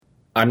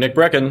I'm Nick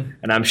Brecken.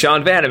 And I'm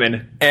Sean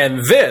Vanneman. And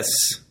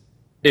this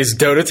is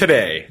Dota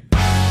Today.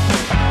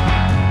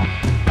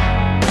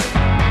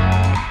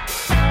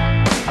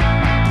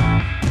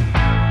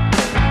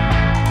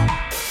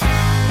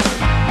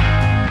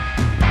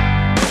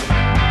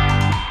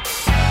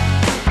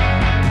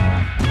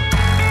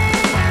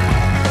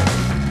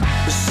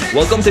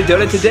 Welcome to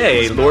Dota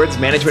Today, Lord's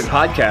Management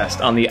Podcast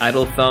on the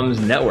Idle Thumbs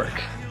Network.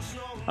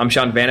 I'm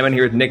Sean Vanneman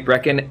here with Nick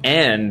Brecken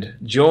and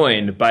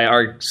joined by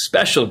our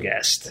special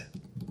guest,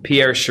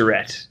 Pierre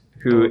Charette,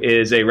 who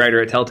is a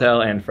writer at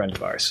Telltale and friend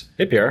of ours.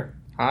 Hey, Pierre.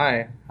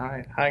 Hi,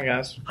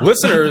 guys.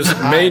 Listeners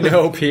may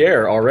know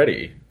Pierre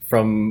already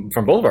from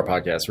both of our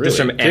podcasts, really. Just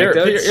from Pierre,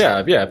 anecdotes?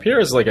 yeah. Pierre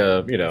is like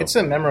a, It's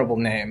a memorable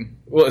name.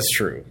 Well, it's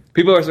true.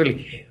 People are sort of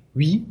like,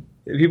 oui?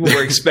 People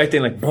were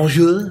expecting like,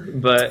 bonjour,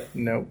 but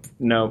Nope.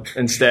 no.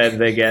 Instead,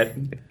 they get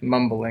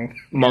Mumbling.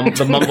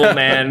 the mumble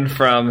man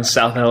from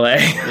South LA.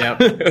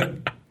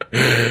 Yep.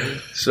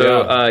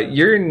 So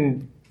you're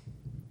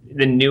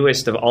the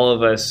newest of all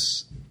of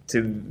us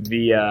to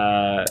the...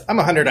 I'm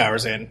 100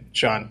 hours in,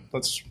 Sean.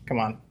 Come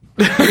on.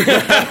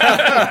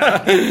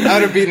 I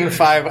would have beaten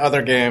 5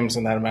 other games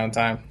in that amount of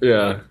time.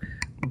 Yeah.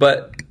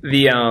 But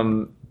the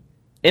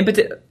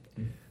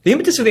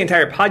impetus of the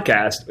entire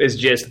podcast is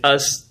just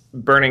us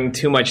burning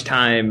too much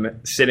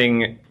time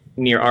sitting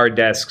near our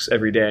desks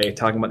every day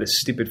talking about this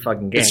stupid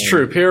fucking game. It's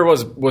true. Pierre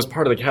was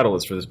part of the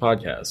catalyst for this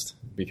podcast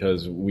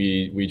because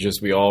we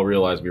all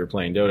realized we were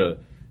playing Dota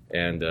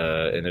and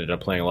ended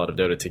up playing a lot of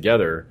Dota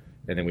together.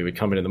 And then we would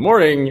come in the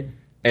morning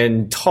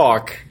and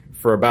talk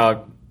for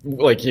about,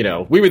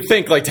 we would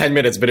think like 10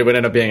 minutes, but it would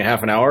end up being a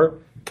half an hour.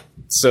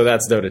 So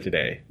that's Dota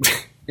Today.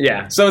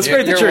 Yeah. So it's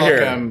great that you're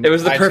welcome. It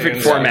was the perfect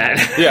iTunes. format.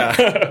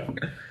 Yeah.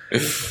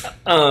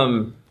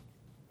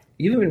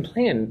 You haven't been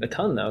playing a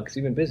ton, though, because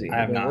you've been busy. I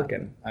have You've been not.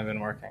 working. I've been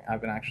working.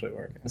 I've been actually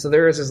working. So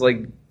there is this,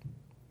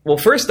 well,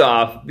 first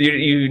off,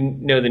 you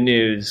know the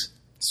news.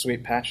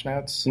 Sweet patch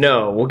notes?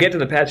 No, we'll get to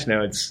the patch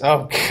notes.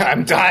 Oh, God,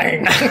 I'm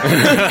dying.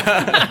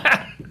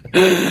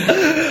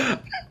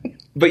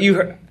 But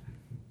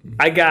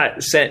I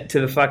got sent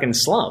to the fucking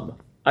slum.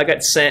 I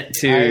got sent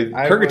to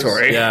I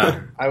purgatory.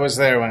 I was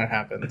there when it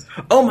happened.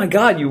 Oh my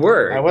God, you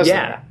were. I was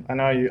Yeah.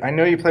 there. I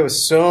know you play with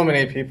so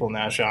many people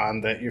now,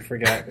 Sean, that you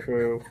forget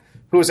who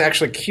was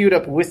actually queued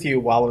up with you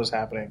while it was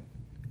happening.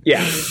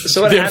 Yeah.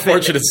 So what The happened?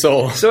 unfortunate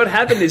soul. So what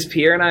happened is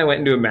Pierre and I went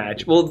into a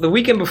match. Well, the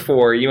weekend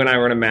before, you and I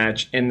were in a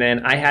match, and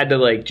then I had to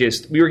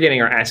we were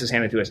getting our asses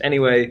handed to us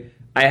anyway.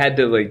 I had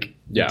to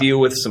deal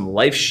with some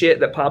life shit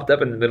that popped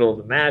up in the middle of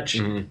the match.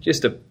 Mm-hmm.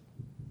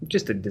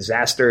 Just a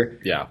disaster.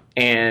 Yeah.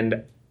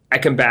 And I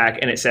come back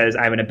and it says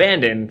I have an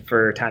abandon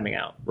for timing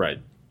out. Right.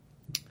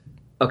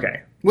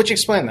 Okay. Which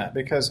explain that,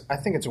 because I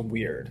think it's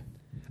weird.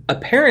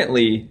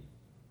 Apparently,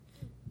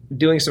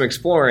 doing some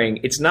exploring,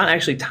 it's not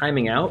actually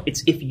timing out.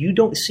 It's if you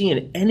don't see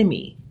an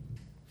enemy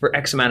for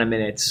X amount of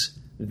minutes,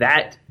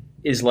 that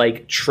is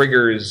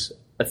triggers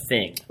a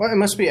thing. Well, it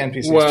must be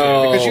NPCs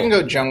Well, too, because you can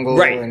go jungle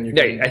Right. and you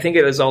Right. can... I think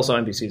it is also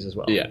NPCs as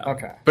well. Yeah.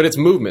 Okay. But it's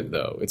movement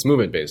though. It's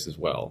movement based as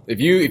well. If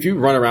you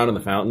run around in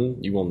the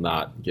fountain, you will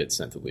not get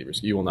sent to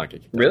Leavers. You will not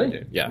get kicked out Really? of the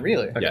game. Yeah.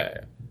 Really? Yeah.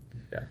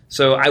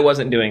 So I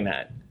wasn't doing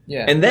that.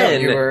 Yeah. And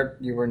then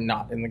you were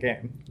not in the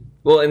game.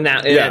 well, in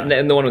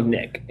the one with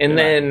Nick, and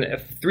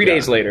then 3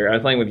 days later, I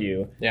was playing with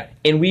you. Yeah.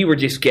 And we were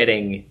just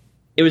getting.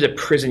 It was a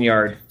prison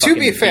yard. To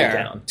be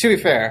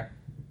beatdown. fair,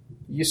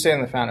 you stay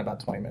in the fountain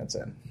about 20 minutes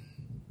in.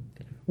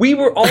 We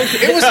were all.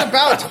 It was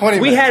about 20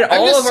 minutes. We had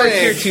I'm all just of our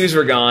saying. tier 2s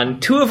were gone.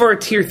 2 of our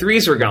tier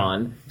 3s were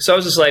gone. So I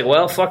was just like,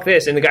 well, fuck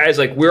this. And the guy's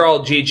like, we're all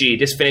GG.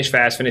 Just finish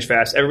fast, finish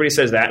fast. Everybody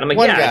says that. And I'm like,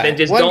 One yeah, guy- then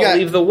just one don't guy-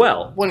 leave the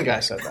well. One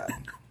guy said that.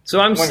 So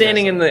I'm One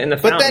standing guy in the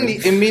But fountain. then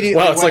he immediately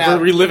Wow, it's went like out.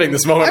 we're reliving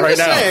this moment I'm right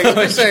just now. saying, I'm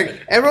just saying,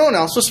 everyone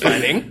else was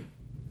fighting,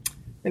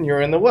 and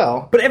you're in the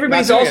well. But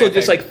everybody's not doing also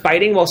just anything.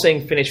 fighting while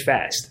saying finish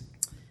fast.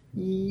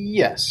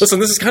 Yes. Listen,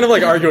 this is kind of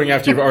like arguing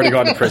after you've already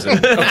gone to prison.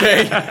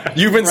 Okay,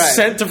 you've been Right.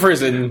 sent to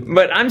prison.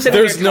 But I'm sitting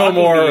There's here no talking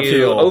more to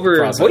you appeal over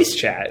process. voice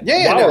chat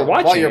yeah, while no, we're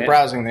watching while you're it.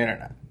 browsing the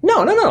internet.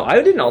 No,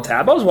 I didn't alt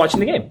tab. I was watching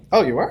the game.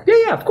 Oh, you were?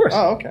 Yeah, of course.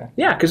 Oh, okay.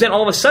 Yeah, because then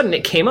all of a sudden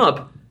it came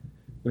up.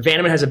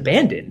 Vanneman has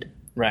abandoned.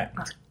 Right.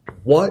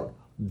 What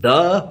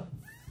the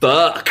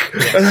fuck?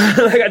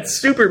 I got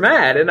super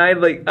mad, and I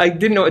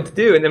didn't know what to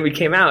do. And then we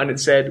came out, and it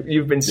said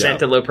you've been sent Yeah.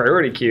 to low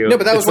priority queue. No,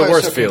 but that It's was the why it was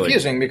worst so feeling.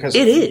 confusing because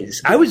it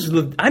is.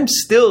 I'm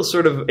still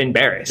sort of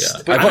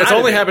embarrassed. Yeah. I'm It's out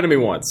only of it. happened to me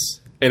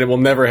once, and it will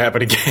never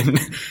happen again.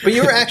 But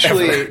you were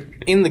actually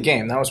in the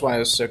game. That was why it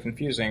was so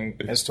confusing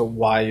as to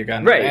why you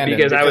got Right, abandoned.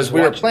 because I was we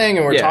were watching- playing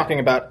and we were yeah. talking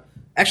about...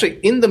 Actually,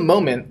 in the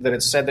moment that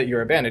it said that you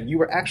were abandoned, you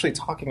were actually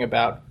talking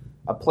about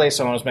a play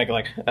someone was making,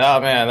 like,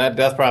 oh man, that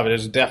Death Prophet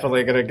is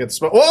definitely going to get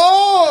smoked.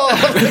 Whoa!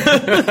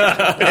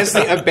 As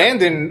the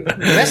abandoned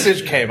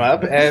message came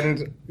up,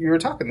 and you were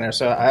talking there,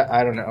 so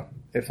I don't know.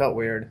 It felt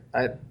weird.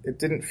 It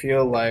didn't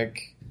feel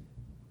like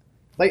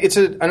it's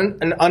an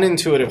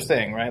unintuitive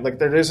thing, right? Like,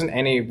 there isn't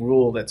any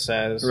rule that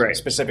says Right.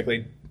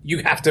 specifically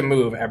you have to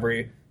move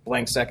every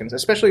blank seconds,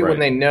 especially Right. when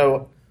they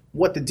know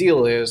what the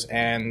deal is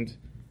and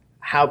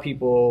how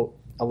people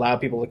allow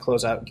people to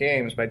close out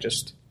games by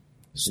just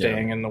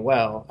staying in the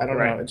well. I don't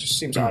know. It just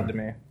seems odd to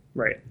me.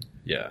 Right.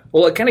 Yeah.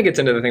 Well, it kind of gets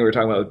into the thing we were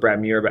talking about with Brad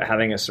Muir about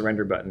having a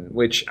surrender button,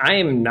 which I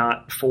am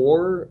not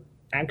for.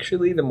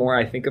 Actually, the more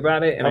I think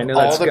about it, and I know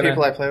all that's the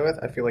people I play with,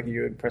 I feel like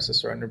you would press the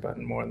surrender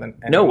button more than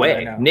anyone no I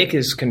way. know. Nick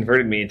has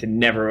converted me into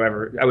never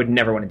ever. I would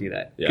never want to do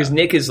that because Yeah.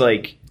 Nick is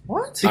like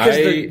What?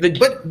 because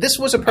But this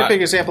was a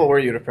perfect example where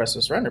you'd have pressed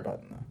the surrender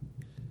button, though.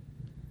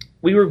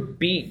 we were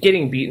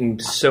getting beaten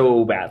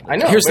so badly. I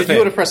know, Here's but the thing. you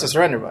would have pressed the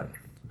surrender button.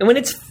 And when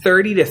it's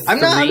 30-3, I'm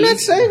not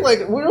saying,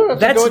 like, we don't have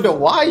to go into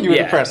why you would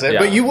yeah, have pressed it, yeah.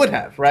 but you would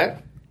have, right?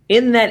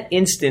 in that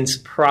instance,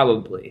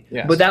 probably.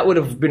 Yes. But that would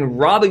have been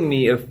robbing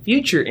me of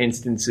future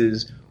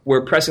instances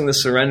where pressing the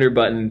surrender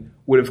button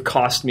would have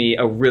cost me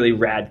a really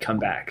rad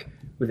comeback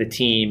with a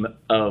team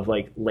of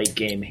like late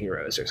game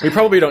heroes or We something.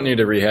 probably don't need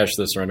to rehash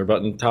the surrender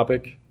button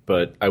topic,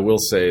 but I will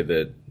say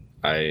that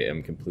I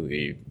am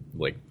completely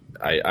like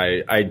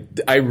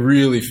I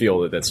really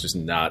feel that that's just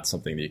not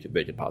something that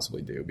they could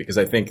possibly do, because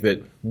I think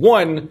that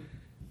one,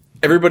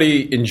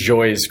 everybody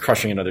enjoys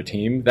crushing another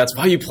team. That's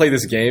why you play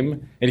this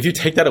game, and if you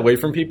take that away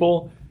from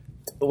people,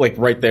 like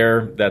right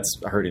there, that's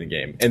hurting the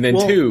game. And then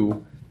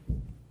two,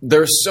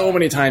 there are so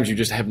many times you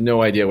just have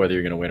no idea whether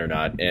you're going to win or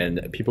not,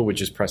 and people would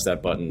just press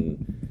that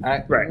button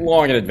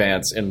long in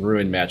advance and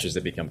ruin matches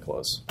that become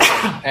close.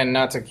 And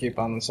not to keep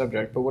on the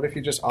subject, but what if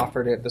you just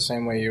offered it the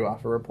same way you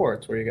offer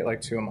reports, where you get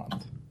like 2 a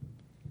month?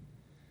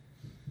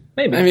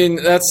 Maybe. I mean,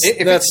 If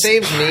it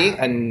saves me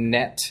a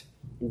net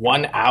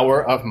 1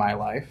 hour of my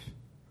life,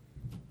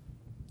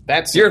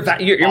 that's your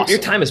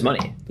awesome. time is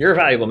money. You're a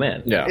valuable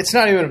man. Yeah. It's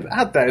not even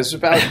about that. It's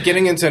about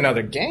getting into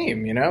another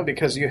game, you know,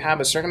 because you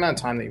have a certain amount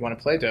of time that you want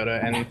to play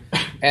Dota.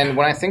 And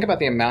when I think about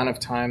the amount of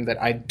time that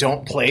I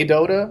don't play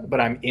Dota, but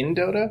I'm in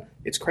Dota,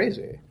 it's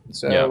crazy.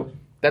 So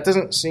that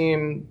doesn't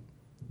seem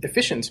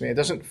efficient to me. It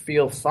doesn't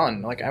feel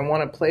fun. Like, I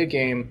want to play a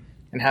game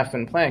and have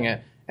fun playing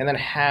it, and then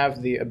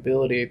have the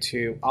ability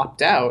to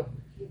opt out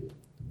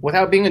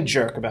without being a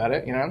jerk about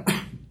it, you know,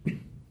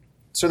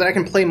 so that I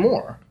can play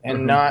more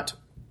and not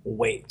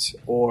wait,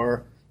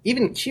 or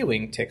even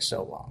queuing takes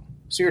so long.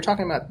 So you're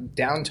talking about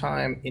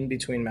downtime in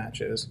between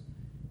matches,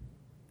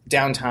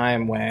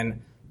 downtime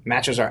when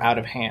matches are out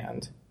of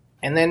hand,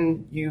 and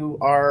then you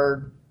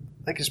are,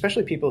 like,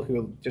 especially people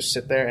who just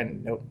sit there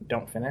and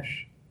don't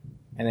finish,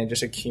 and they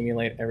just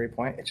accumulate every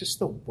point. It's just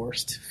the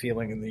worst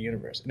feeling in the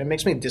universe, and it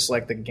makes me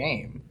dislike the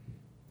game.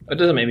 It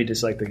doesn't make me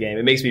dislike the game.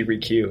 It makes me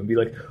re-queue and be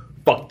like,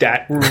 fuck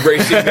that. We're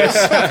racing this.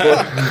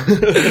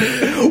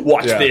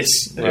 Watch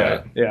this.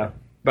 Yeah. Yeah.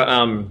 But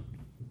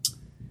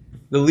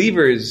the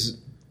levers,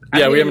 I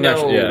Yeah, don't we even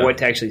haven't know actually- what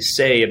to actually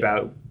say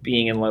about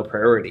being in low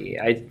priority.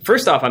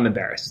 First off, I'm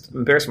embarrassed. I'm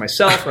embarrassed for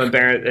myself. I'm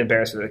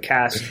embarrassed for the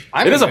cast.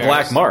 It is a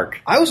black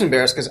mark. I was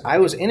embarrassed because I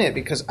was in it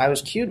because I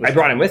was queued with I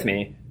brought him with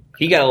me.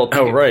 He got a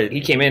little... Oh, right.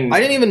 He came in...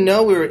 I didn't even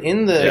know we were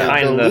in the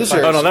Behind the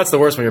losers. Oh no, that's the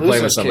worst when you're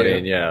playing with Losers somebody.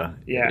 queue. And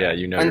yeah,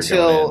 you know. Until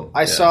you're going in.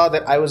 I saw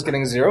that I was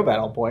getting 0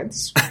 battle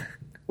points,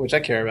 which I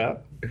care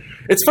about.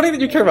 It's funny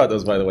that you care about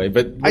those, by the way.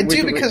 But I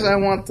do because I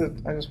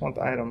just want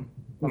the item.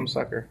 I'm a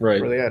sucker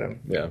for the item.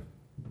 Yeah.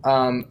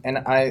 And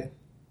I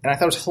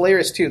thought it was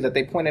hilarious too that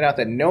they pointed out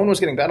that no one was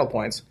getting battle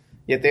points,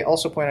 yet they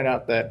also pointed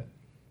out that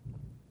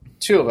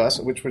 2 of us,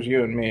 which was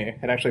you and me,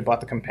 had actually bought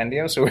the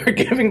compendium, so we were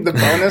giving the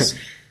bonus,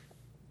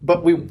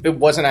 but it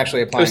wasn't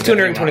actually It applying. was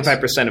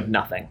 225% of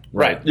nothing.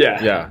 Right.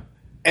 Yeah. Yeah.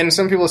 And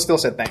some people still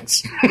said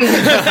thanks.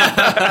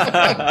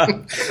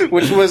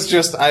 Which was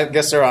just, I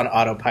guess they're on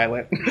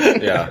autopilot.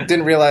 Yeah.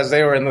 Didn't realize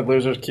they were in the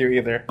loser's queue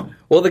either.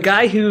 Well,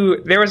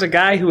 there was a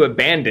guy who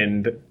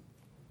abandoned,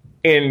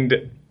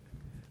 and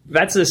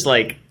that's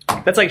like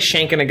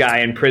shanking a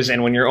guy in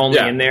prison when you're only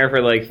in there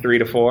for like 3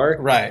 to 4.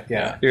 Right,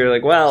 yeah. You're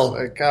like, well...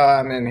 Like, oh,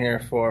 I'm in here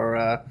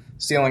for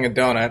stealing a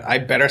donut. I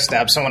better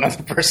stab someone on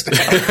the first day.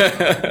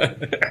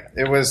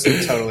 It was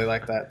totally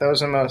like that. That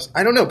was the most...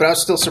 I don't know, but I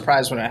was still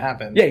surprised when it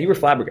happened. Yeah, you were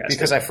flabbergasted.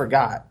 Because I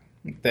forgot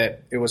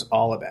that it was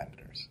all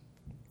abandoners.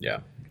 Yeah.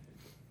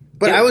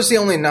 But I was the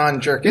only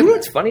non-jerk You in know there.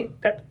 what's funny?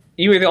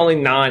 You were the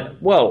only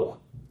Whoa.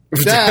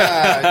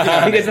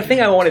 Yeah. Because the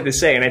thing I wanted to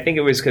say, and I think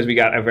it was because we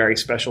got a very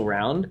special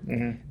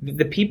round,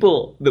 the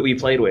people that we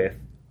played with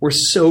were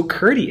so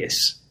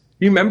courteous.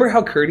 You remember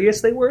how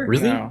courteous they were?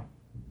 Really? No.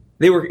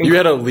 They were. You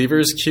had a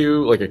levers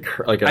queue, like a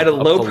I had a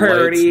low polite,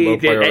 priority. low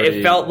priority.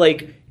 It felt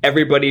like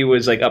everybody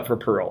was like up for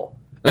parole.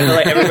 I felt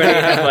like everybody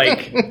had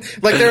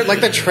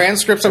like the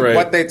transcripts of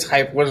what they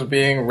typed was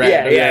being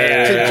read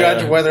to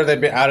judge whether they'd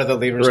be out of the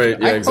levers.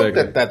 Right, yeah, I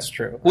exactly. hope that's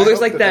true. Well, I there's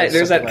hope like that.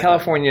 There's that something like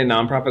California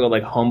nonprofit called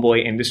like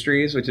Homeboy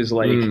Industries, which is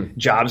like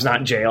jobs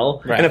not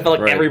jail, and I felt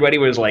like everybody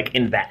was like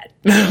in that.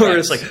 Where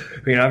it's like,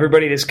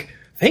 everybody just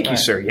thank you,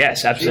 sir.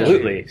 Yes,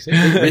 absolutely.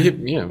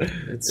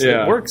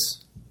 It works.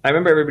 I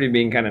remember everybody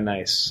being kind of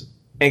nice,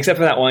 except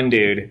for that one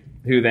dude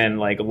who then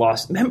like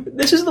lost. Remember,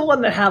 this is the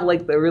one that had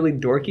like the really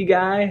dorky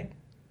guy.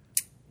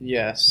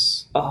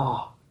 Yes.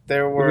 Oh,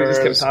 there were. We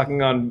just kept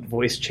talking on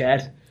voice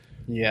chat.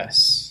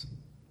 Yes.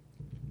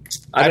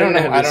 I don't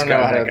know how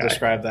to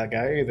describe that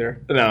guy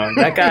either. No,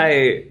 that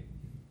guy.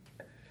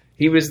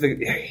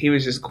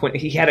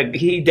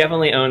 He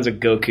definitely owns a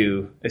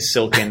Goku, a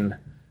silken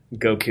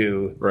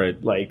Goku,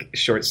 Right. like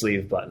short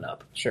sleeve button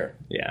up. Sure.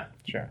 Yeah,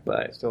 Sure.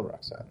 but Still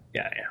rocks that.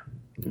 yeah.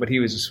 But he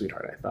was a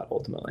sweetheart, I thought,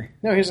 ultimately.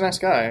 No, he's a nice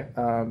guy,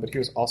 but he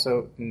was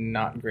also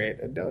not great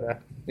at Dota,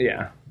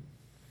 Yeah,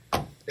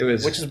 it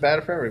was. which is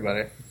bad for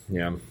everybody.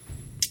 Yeah.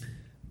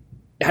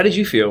 How did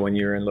you feel when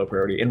you were in low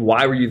priority, and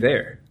why were you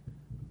there?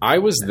 I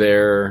was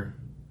there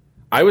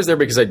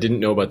because I didn't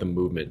know about the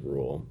movement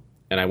rule,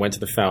 and I went to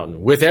the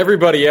fountain with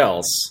everybody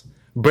else,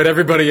 but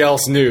everybody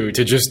else knew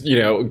to just,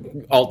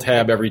 alt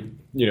tab every,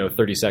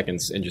 30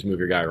 seconds and just move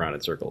your guy around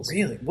in circles.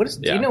 Really? Do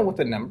Yeah. you know what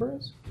the number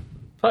is?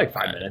 Probably like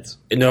 5 minutes.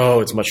 No,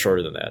 it's much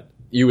shorter than that.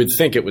 You would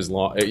think it was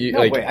long. No,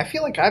 wait. I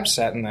feel like I've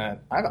sat in that.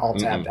 I've alt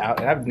tabbed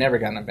out, and I've never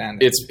gotten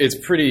abandoned. it's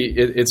pretty.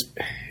 It's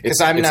because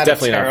I'm it's not a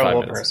definitely not 5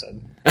 terrible minutes.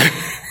 person.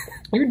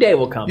 Your day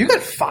will come. You got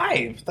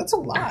 5. That's a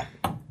lot.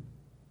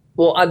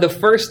 Well, the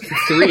first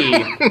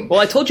 3. Well,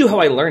 I told you how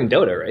I learned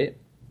Dota, right?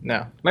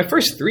 No. My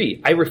first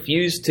 3, I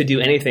refused to do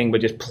anything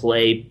but just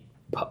play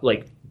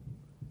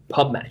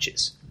pub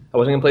matches. I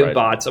wasn't going to play with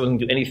bots. I wasn't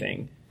going to do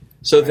anything.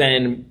 So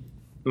then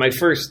my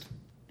first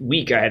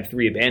week, I had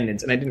 3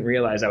 abandons, and I didn't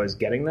realize I was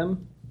getting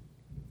them.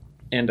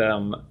 And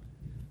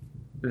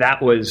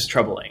that was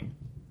troubling.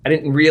 I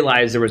didn't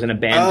realize there was an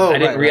abandon. Oh,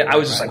 I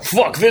was just like,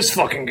 fuck this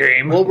fucking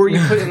game. Well, were you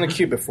put in the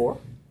queue before?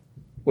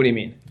 What do you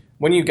mean?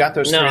 When you got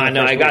those 3 No, in the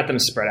I first got week? them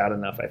spread out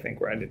enough, I think,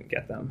 where I didn't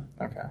get them.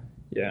 Okay.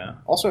 Yeah.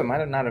 Also, it might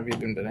have not have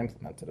even been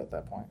implemented at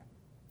that point.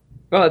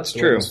 Well, that's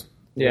true. was-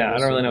 Yeah, I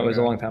don't really know. It was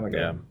a long time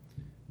ago.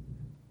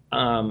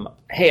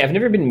 Hey, I've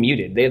never been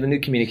muted. They have the new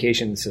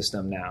communication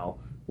system now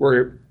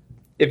where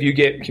if you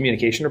get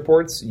communication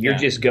reports, you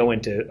just go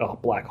into a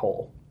black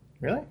hole.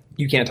 Really?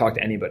 You can't talk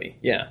to anybody.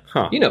 Yeah.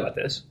 Huh. You know about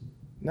this.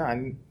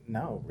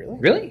 No, really?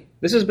 Really?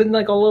 This has been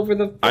like all over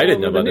the I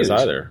didn't know all over about the this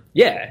news. either.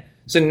 Yeah.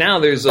 So now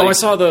there's like... I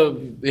saw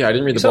the. Yeah, I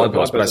didn't read the saw blog the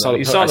blog post, but I post. saw the.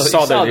 You saw the- I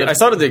saw you saw that. the- I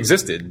saw that they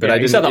existed, but yeah, I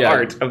didn't. you saw the yeah.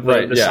 art of the,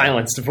 Right, the yeah.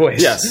 silenced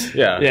voice. Yes.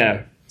 Yeah.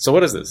 Yeah. So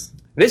what is this?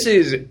 This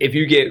is if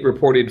you get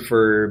reported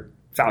for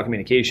foul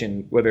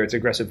communication, whether it's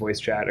aggressive voice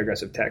chat,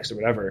 aggressive text, or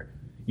whatever,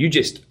 you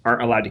just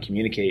aren't allowed to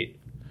communicate,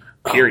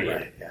 period. Oh,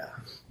 right, yeah.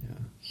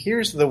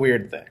 Here's the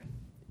weird thing.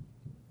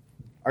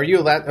 Are you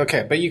allowed...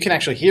 Okay, but you can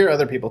actually hear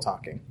other people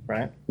talking,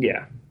 right?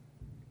 Yeah.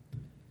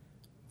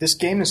 This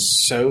game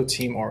is so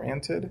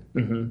team-oriented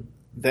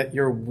that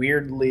you're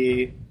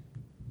weirdly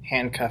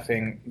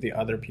handcuffing the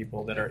other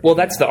people that are... Well,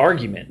 that's the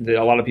argument that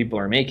a lot of people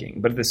are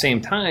making. But at the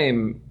same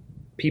time,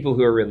 people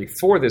who are really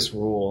for this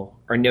rule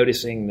are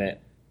noticing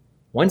that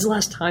when's the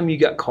last time you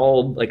got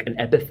called like an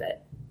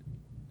epithet?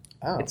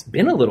 Oh. It's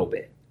been a little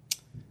bit.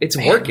 It's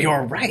working.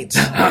 You're right.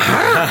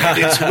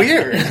 It's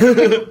weird.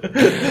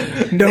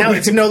 Now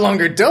it's no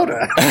longer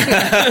Dota.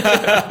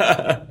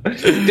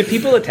 Did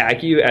people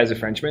attack you as a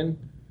Frenchman?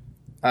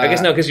 I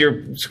guess no, because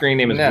your screen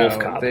name is Wolf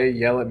Cop. They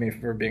yell at me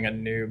for being a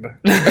noob.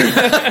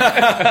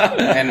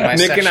 And my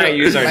Nick and I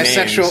use our my names.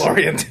 sexual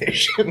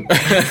orientation.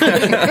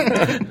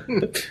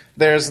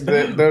 Those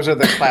are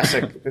the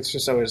classic. It's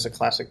just always the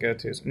classic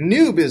go-tos.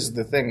 Noob is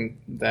the thing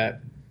that.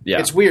 Yeah.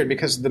 It's weird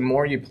because the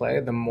more you play,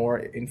 the more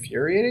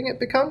infuriating it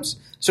becomes.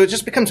 So it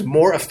just becomes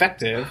more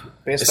effective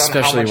based on how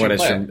Especially much when you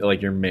it's play.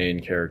 your main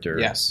character.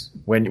 Yes.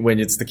 When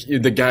it's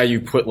the guy you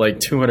put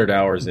like 200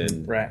 hours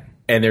in. Right.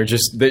 And they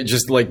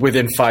just like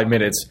within 5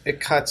 minutes.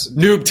 It cuts.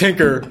 Noob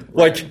Tinker,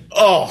 like,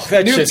 oh,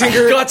 that Noob just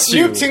Tinker- guts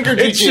you. Noob Tinker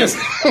It's GG. just,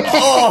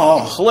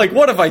 oh, like,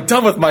 what have I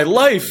done with my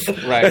life?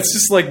 Right. It's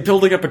just like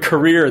building up a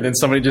career and then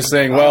somebody just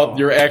saying, well,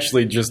 you're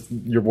actually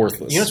you're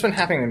worthless. You know what's been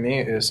happening to me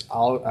is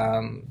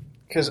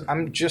because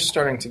I'm just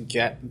starting to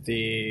get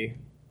the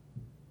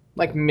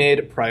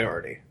mid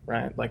priority,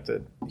 right? Like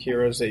the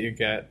heroes that you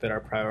get that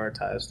are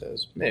prioritized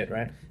as mid,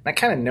 right? And I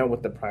kind of know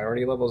what the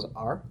priority levels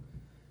are,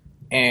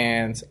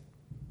 and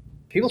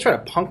people try to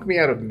punk me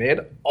out of mid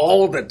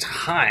all the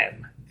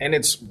time, and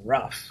it's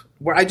rough.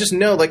 Where I just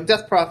know, like,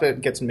 Death Prophet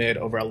gets mid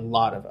over a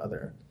lot of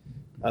other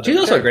She's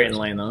also characters. great in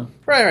lane, though.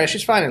 Right,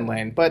 she's fine in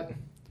lane, but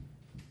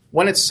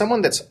when it's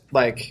someone that's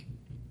like,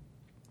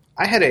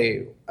 I had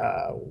a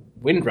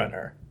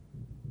Windrunner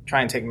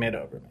try and take mid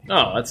over me.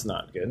 Oh, that's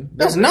not good.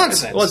 That's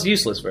nonsense. Well, it's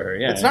useless for her.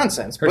 Yeah, It's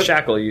nonsense, Her but-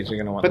 shackle usually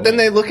going to want. But then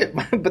they look at,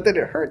 but then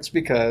it hurts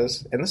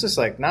because, and this is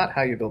like not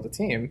how you build a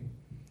team.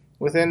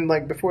 Within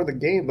before the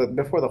game, but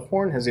before the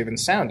horn has even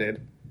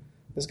sounded,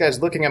 this guy's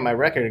looking at my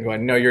record and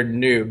going, "No, you're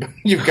noob.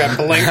 You've got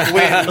blank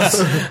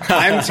wins.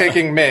 I'm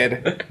taking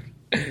mid,"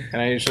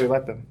 and I usually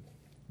let them.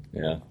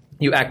 yeah.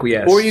 you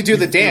acquiesce, Or you do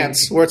the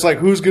dance where it's like,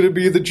 "Who's going to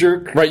be the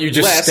jerk?" Right, you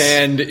just less?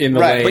 stand in the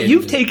Right. lane. But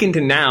you've taken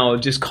to now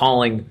just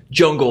calling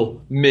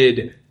jungle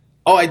mid.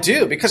 Oh, I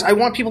do because I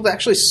want people to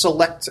actually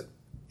select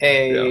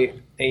a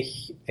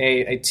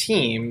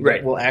team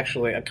Right. that will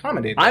actually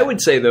accommodate. I that.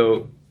 would say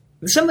though,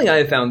 something I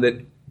have found that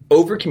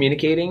over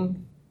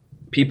communicating,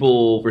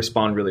 people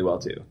respond really well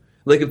to.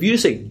 Like if you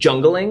just say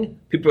jungling,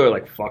 people are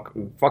like, fuck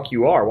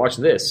you are, watch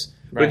this.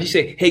 But if Right. you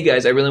say, hey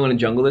guys, I really want to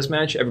jungle this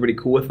match, everybody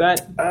cool with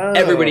that? Oh.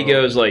 Everybody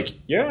goes like,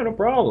 yeah, no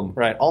problem.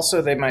 Right.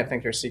 Also, they might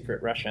think you're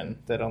secret Russian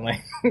that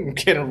only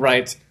can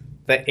write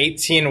the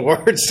 18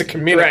 words to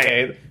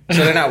communicate,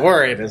 so they're not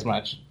worried as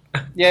much.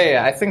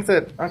 Yeah, I think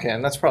that, okay,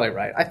 and that's probably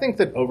right. I think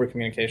that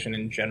over-communication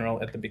in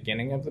general at the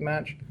beginning of the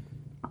match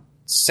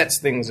sets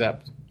things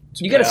up.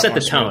 You got to set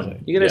the more tone.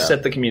 smoothly. You got to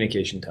set the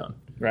communication tone.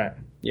 Right.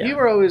 Yeah. You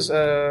were always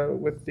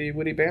with the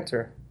witty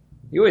banter.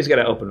 You always got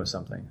to open with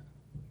something.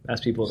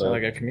 Ask people So to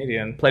like a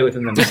comedian. play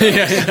within themselves.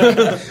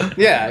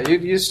 Yeah,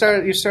 you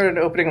started an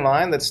opening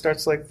line that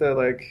starts like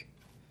the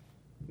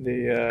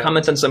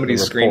Comments on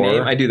somebody's screen rapport.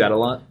 name. I do that a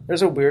lot.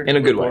 There's a weird In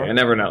a good way. rapport. I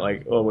never know,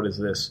 like, oh, what is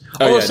this?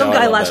 Oh, yeah, Some no, I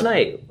guy love last that.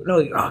 night. No,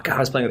 oh god, I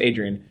was playing with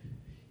Adrian.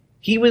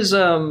 He was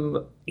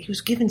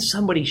giving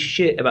somebody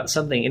shit about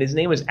something, and his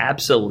name was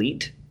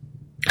Absolute,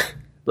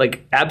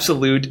 like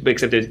absolute, but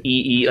except it's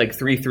EE, like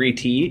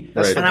 33T.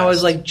 Right. And I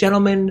was like,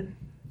 gentlemen,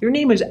 your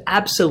name is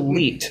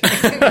Absolute.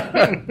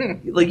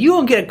 Like you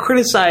don't get to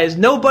criticize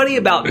nobody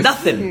about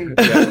nothing.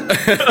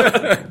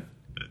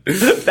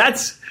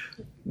 That's.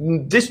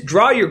 Just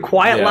draw your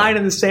quiet Yeah. line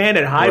in the sand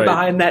and hide Right.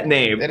 behind that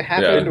name. It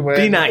happened Yeah. when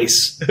Be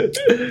nice.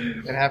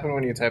 It happened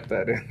when you typed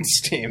that in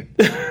Steam.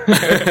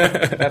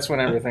 That's when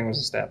everything was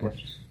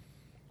established.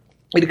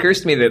 It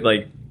occurs to me that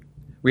like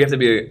we have to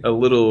be a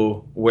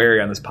little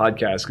wary on this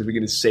podcast because we're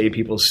going to say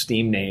people's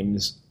Steam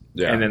names,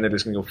 Yeah. and then they're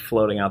just going to go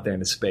floating out there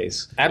into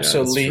space.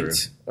 Obsolete.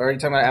 that's Or are you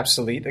talking about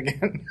obsolete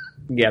again?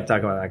 Yeah, I'm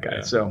talking about that guy.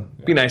 Yeah. So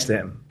be nice to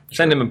him.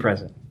 Send him a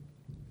present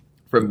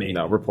from me.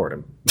 No, report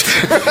him.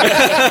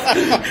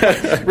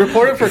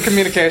 Reported for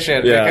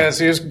communication Yeah. because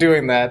he was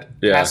doing that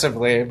Yeah.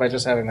 passively by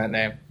just having that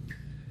name.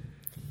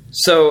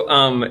 So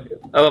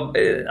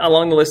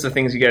along the list of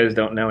things you guys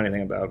don't know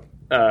anything about,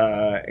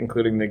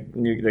 including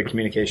the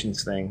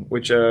communications thing,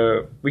 which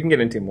we can get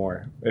into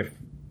more if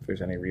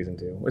there's any reason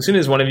to. As soon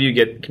as one of you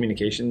get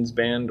communications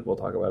banned, we'll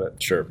talk about it.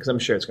 Sure. Because I'm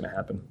sure it's going to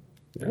happen.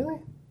 Really?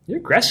 You're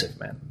aggressive,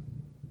 man.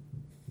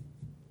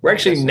 We're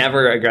actually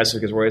never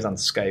aggressive because we're always on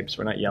Skype, so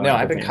we're not yelling. No,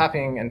 at I've the been thing.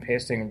 copying and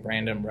pasting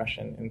random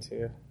Russian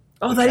into...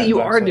 Oh, the that you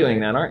chat are box doing lately.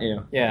 that, aren't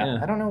you? Yeah,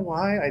 I don't know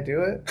why I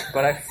do it,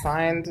 but I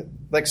find...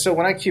 Like, so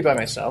when I queue by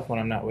myself, when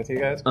I'm not with you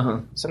guys,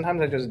 Uh-huh.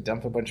 sometimes I just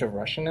dump a bunch of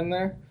Russian in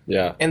there,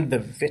 Yeah. and the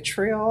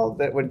vitriol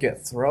that would get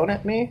thrown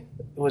at me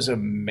was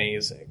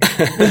amazing.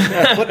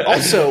 But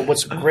also,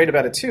 what's great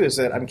about it, too, is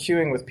that I'm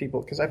queuing with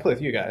people... Because I play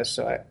with you guys,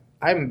 so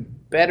I'm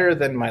better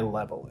than my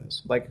level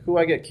is. Like, who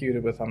I get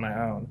queued with on my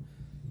own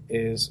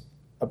is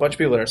a bunch of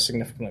people that are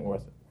significantly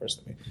worse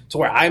than me. So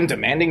where I'm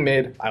demanding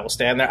mid, I will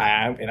stand there,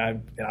 I'm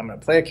going to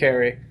play a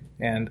carry,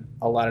 and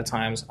a lot of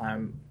times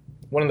I'm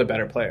one of the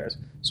better players.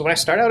 So when I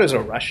start out as a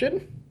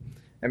Russian,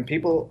 and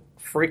people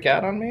freak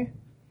out on me,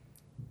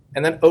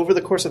 and then over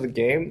the course of the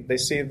game, they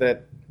see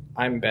that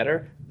I'm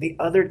better, the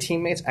other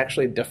teammates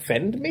actually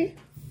defend me.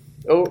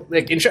 Oh,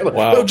 like in chat,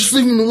 Wow. oh, just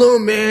leave him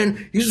alone,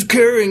 man. He's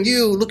carrying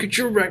you. Look at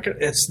your record.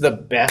 It's the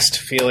best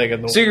feeling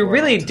in the world. So you're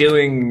really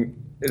doing...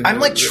 I'm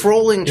like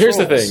trolling Here's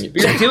the trolls. thing.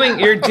 You're doing...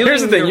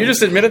 Here's the thing. You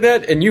just admitted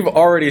that, and you've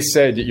already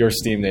said your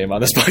Steam name on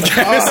this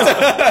podcast.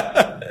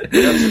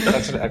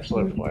 That's an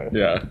excellent point.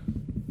 Yeah.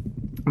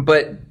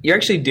 But you're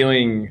actually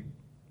doing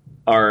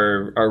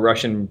our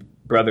Russian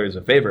brothers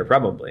a favor,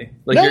 probably.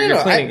 Like you're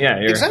cleaning...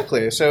 you're,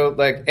 exactly. So,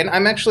 like, and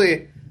I'm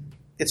actually...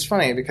 It's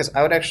funny because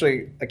I would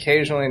actually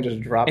occasionally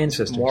just drop And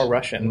sisters. more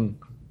Russian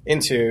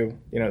into,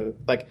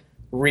 like,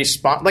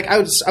 respond. Like, I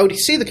would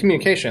see the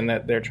communication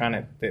that they're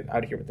trying to... I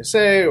would hear what they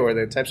say, or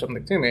they type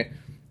something to me,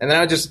 and then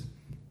I would just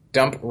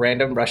dump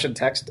random Russian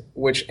text,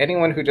 which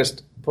anyone who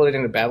just put it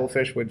into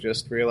Babelfish would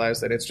just realize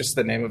that it's just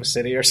the name of a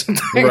city or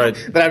something Right.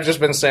 that I've just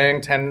been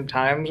saying 10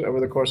 times over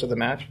the course of the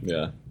match.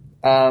 Yeah.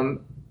 And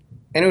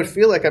it would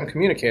feel like I'm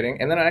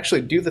communicating, and then I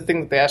actually do the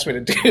thing that they asked me to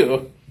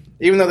do,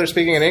 even though they're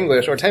speaking in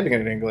English or typing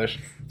it in English.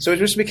 So it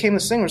just became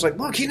this thing where it's like,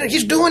 look,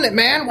 he's doing it,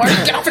 man. Why is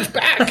Downfish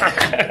back?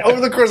 Over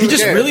the course of the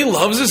game.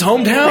 loves his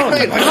hometown.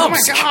 Right, like, oh my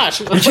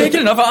gosh. You can't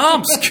get enough of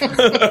Omsk.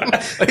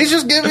 He's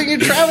just giving you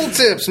travel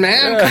tips,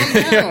 man. Calm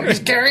down. He's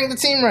carrying the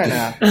team right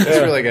now. It's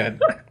really good.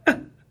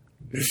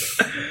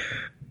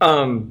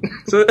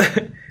 So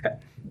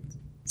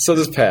So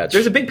this patch.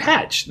 there's a big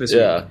patch this week.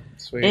 Yeah.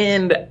 Sweet.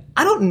 And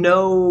I don't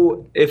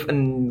know if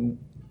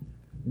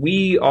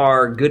we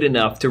are good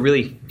enough to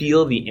really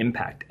feel the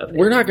impact of it.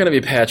 We're not going to be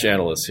patch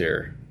analysts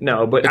here.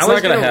 No, but It's I was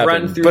not going to going to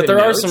happen. run through But the there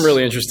are notes some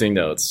really interesting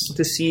notes.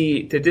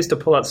 to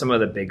pull out some of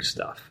the big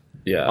stuff.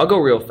 Yeah. I'll go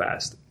real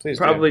fast. Please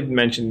do. Probably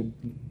mention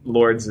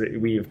Lords that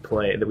we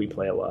play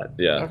a lot.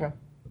 Yeah.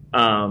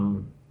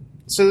 Okay.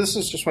 So this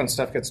is just when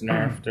stuff gets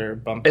nerfed or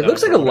bumped It up.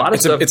 looks like a lot of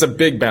It's stuff. a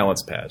big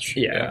balance patch.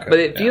 Yeah, but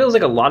it feels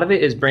like a lot of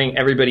it is bringing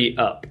everybody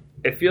up.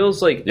 It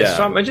feels like, Yeah. as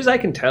much as I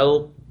can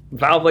tell,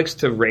 Valve likes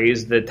to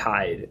raise the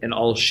tide and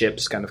all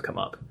ships kind of come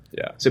up.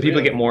 Yeah. So people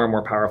Really? get more and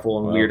more powerful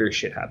and weirder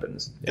shit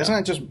happens. Isn't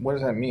it just, what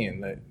does that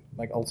mean? That,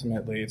 like,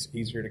 ultimately it's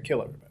easier to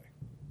kill everybody?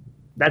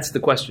 That's the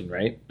question,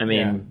 right? I mean,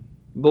 Yeah.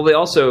 well, they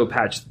also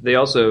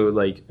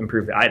like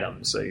improve the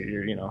items. So and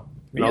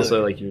Really?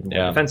 also like you're more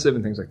Yeah. defensive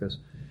and things like this.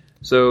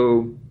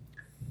 So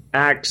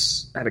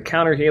Axe had a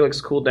counter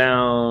Helix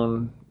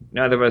cooldown.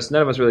 None of us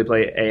really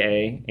play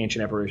AA,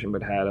 Ancient Apparition,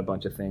 but had a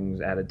bunch of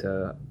things added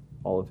to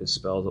all of his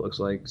spells, it looks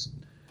like.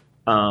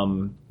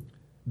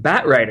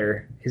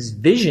 Batrider, his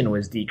vision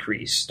was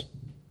decreased.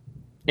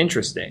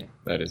 Interesting.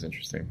 That is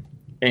interesting.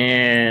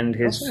 And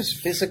Also, just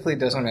physically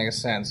doesn't make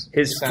sense.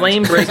 his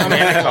flame break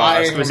mana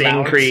cost was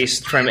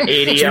increased from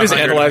 80 Should we just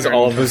analyze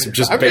all of this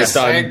just based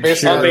on on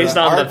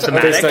the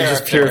thematic? based on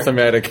just pure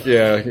thematic,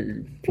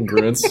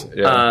 congruence?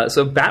 Yeah.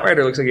 So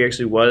Batrider looks like he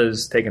actually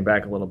was taken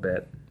back a little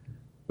bit,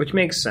 which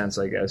makes sense,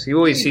 I guess. You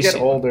always You get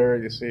older,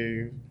 you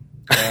see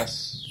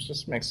less.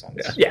 Just makes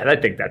sense. Yeah, I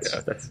think that's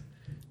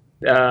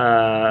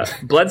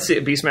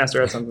Beastmaster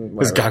had something. His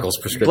whatever. goggles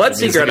prescription.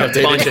 Bloodseeker had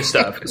a bunch of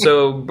stuff.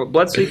 So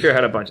Bloodseeker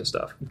had a bunch of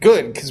stuff.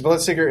 Good, because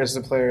Bloodseeker is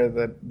the player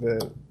that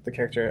the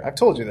character. I've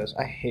told you this.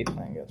 I hate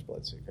playing against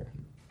Bloodseeker.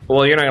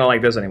 Well, you're not gonna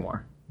like this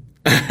anymore.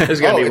 This is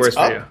gonna be worse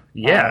for you.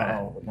 Yeah.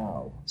 Oh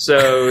no.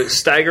 So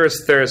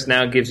Steiger's Thirst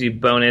now gives you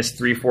bonus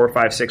 3, 4,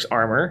 5, 6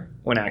 armor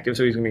when active,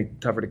 so he's gonna be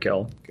tougher to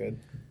kill. Good.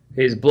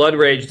 His Blood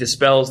Rage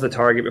dispels the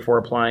target before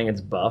applying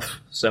its buff,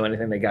 so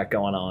anything they got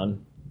going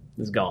on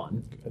is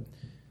gone. Good.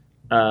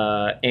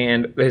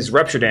 And his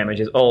Rupture damage,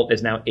 his ult,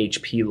 is now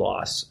HP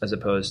loss as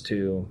opposed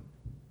to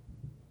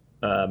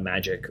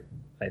magic,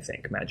 I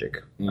think.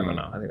 Magic. I don't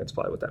know. I think that's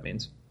probably what that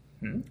means.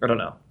 I don't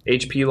know.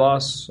 HP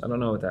loss? I don't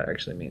know what that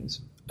actually means.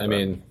 I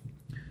mean,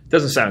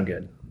 doesn't sound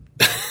good.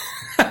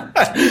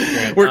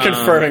 we're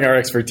confirming our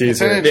expertise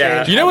here.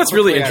 Yeah. You know what's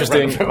really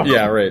interesting?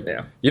 Yeah, right.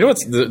 Yeah. You know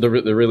what's the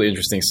really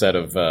interesting set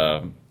of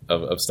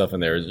stuff in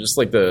there is just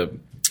like the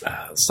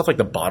stuff like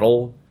the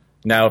bottle.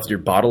 Now, if your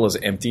bottle is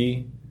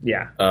empty,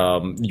 Yeah.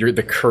 you're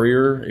the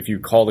courier. If you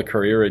call the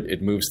courier,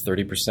 it moves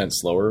 30%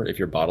 slower if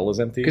your bottle is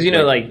empty. Because,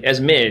 like, as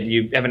mid,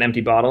 you have an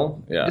empty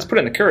bottle. Yeah. Just put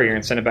it in the courier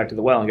and send it back to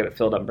the well and get it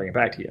filled up and bring it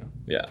back to you.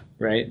 Yeah.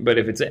 Right? But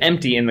if it's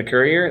empty in the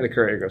courier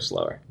goes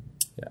slower.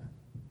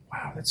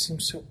 Wow, that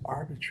seems so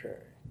arbitrary.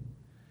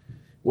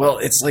 Well,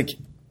 it's like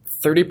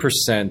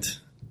 30%.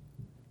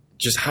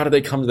 Just how do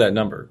they come to that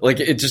number? Like,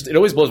 it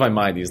always blows my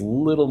mind, these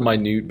little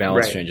minute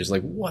balance changes.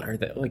 Like, what are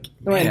they? Like,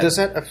 and does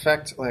that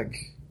affect, like...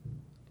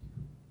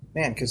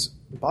 Man, because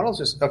bottles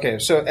just... Okay,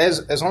 so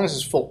as long as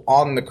it's full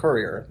on the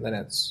courier, then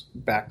it's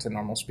back to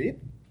normal speed?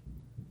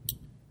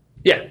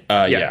 Yeah.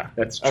 Yeah.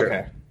 That's true.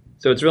 Okay.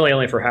 So it's really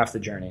only for half the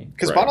journey.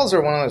 Because bottles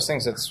are one of those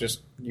things that's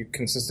just... You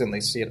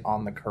consistently see it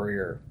on the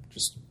courier,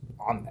 just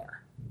on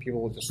there.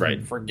 People will just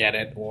forget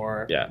it,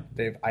 or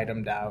they've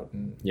itemed out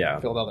and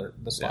filled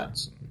the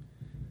slots.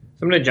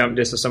 So I'm going to jump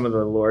just to some of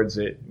the lords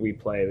that we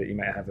play that you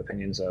might have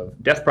opinions of.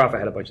 Death Prophet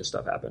had a bunch of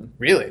stuff happen.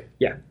 Really?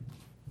 Yeah.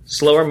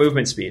 Slower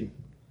movement speed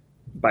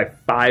by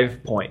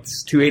 5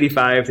 points,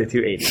 285 to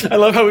 280. I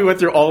love how we went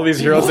through all of these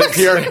heroes that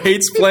PR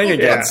hates playing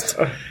against.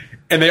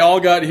 And they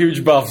all got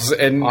huge buffs,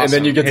 and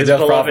then you get His the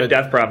beloved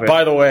Death Prophet.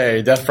 By the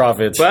way, Death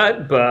Prophet.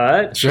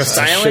 But Just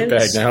a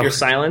shitbag now. your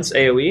silence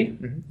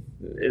AoE,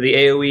 the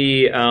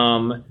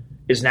AoE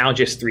is now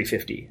just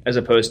 350, as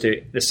opposed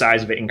to the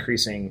size of it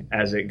increasing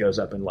as it goes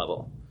up in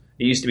level.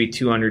 It used to be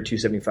 200,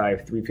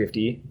 275,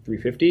 350,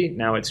 350.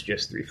 Now it's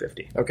just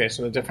 350. Okay,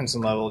 so the difference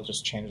in level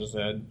just changes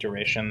the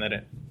duration that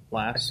it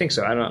lasts? I think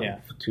so. I don't know.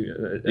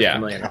 Yeah.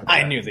 Familiar with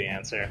I that. knew the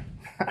answer.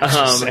 I was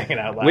just saying it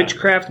out loud.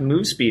 Witchcraft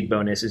move speed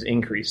bonus is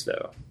increased,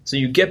 though. So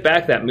you get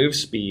back that move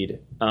speed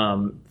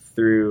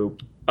through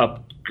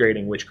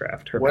upgrading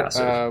Witchcraft, her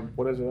passive.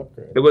 What is it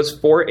upgrade? It was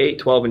 4, 8,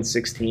 12, and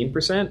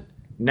 16%.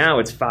 Now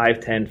it's 5,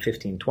 10,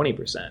 15,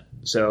 20%.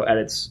 So at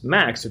its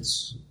max,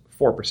 it's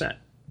 4%.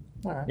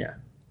 All right. Yeah.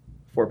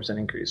 4%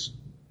 increase.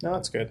 No,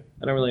 that's good.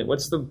 I don't really...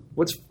 What's 4%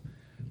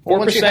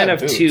 once you have of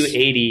boots.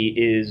 280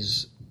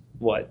 is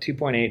what?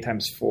 2.8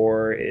 times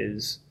 4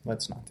 is...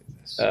 Let's not do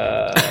this.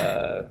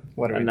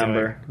 What are a we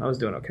number. doing? I was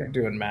doing okay.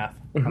 Doing math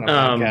on a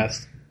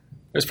podcast.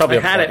 There's probably I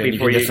had it plugin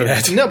before can you- get for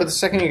that. No, but the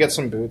second you get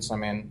some boots, I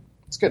mean,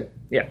 it's good.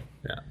 Yeah.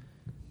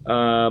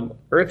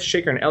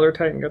 Earthshaker and Elder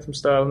Titan got some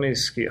stuff. Let me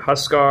see.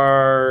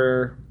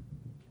 Huskar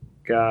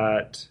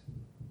got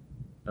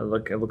a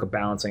look a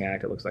balancing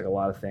act. It looks like a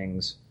lot of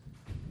things.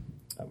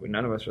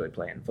 None of us really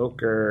play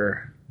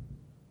Invoker.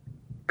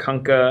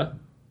 Kunkka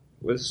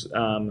was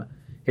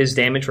his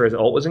damage for his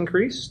ult was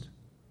increased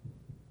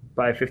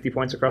by 50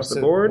 points across the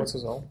board. What's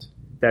his ult?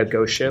 That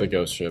ghost ship. The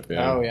ghost ship,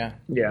 yeah. Oh, yeah.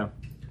 Yeah.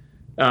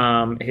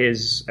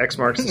 His X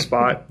marks the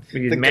spot.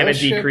 His The mana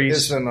ghost ship decrease.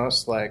 is the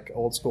most,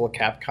 old school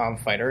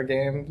Capcom fighter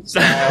game.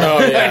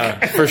 Oh,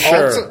 yeah, for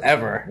sure.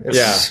 Ever. It's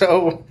Yeah.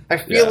 so... I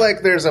feel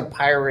like there's a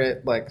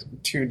pirate,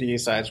 2D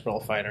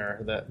side-scroll fighter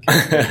that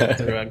can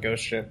through a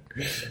ghost ship.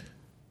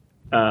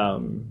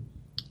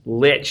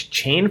 Lich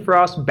Chain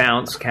Frost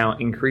bounce count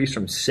increased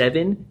from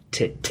 7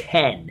 to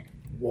 10.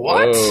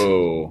 What?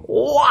 Oh.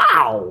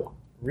 Wow!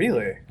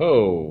 Really?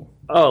 Oh.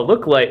 Oh,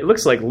 looks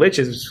like Lich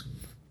is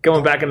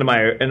going back into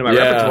my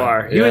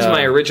repertoire. He was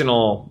my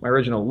original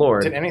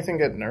lord. Did anything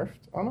get nerfed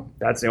on him?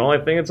 That's the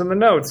only thing that's in the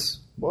notes.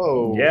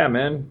 Whoa. Yeah,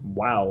 man.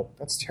 Wow.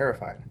 That's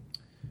terrifying.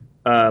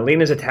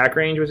 Lena's attack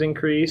range was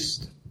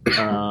increased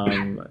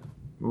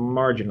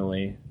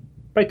marginally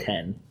by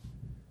 10.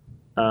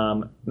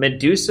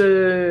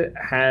 Medusa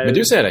had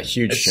a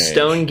huge a change.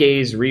 Stone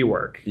Gaze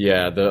rework.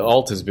 Yeah, the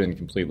alt has been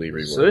completely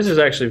reworked. So this is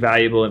actually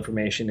valuable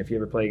information if you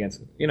ever play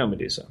against,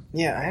 Medusa.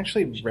 Yeah, I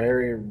actually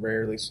very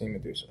rarely see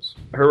Medusas.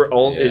 Her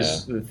ult Yeah.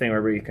 is the thing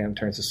where he kind of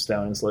turns to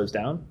stone and slows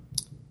down,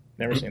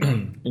 Never seen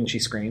that. and she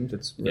screams.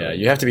 It's really, Yeah,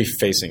 you have to be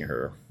facing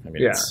her. I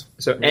mean, yeah. it's,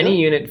 So any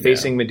unit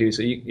facing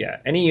Medusa,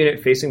 any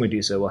unit facing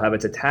Medusa will have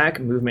its attack,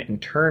 movement,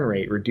 and turn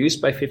rate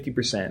reduced by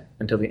 50%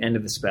 until the end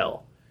of the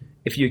spell.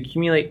 If you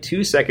accumulate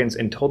 2 seconds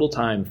in total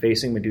time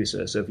facing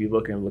Medusa, so if you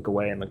look and look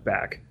away and look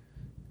back,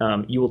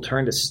 you will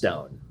turn to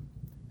stone.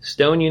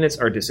 Stone units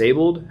are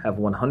disabled, have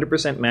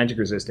 100% magic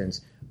resistance,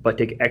 but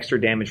take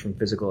extra damage from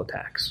physical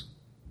attacks.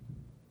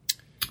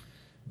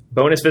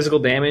 Bonus physical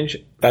damage,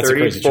 That's a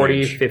 30, crazy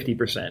 40, change.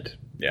 50%.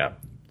 yeah.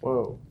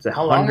 Whoa. It's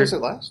How long 100 does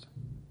it last?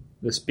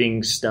 This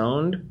being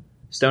stoned,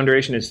 stone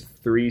duration is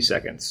 3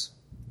 seconds.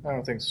 I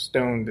don't think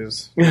stoned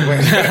is...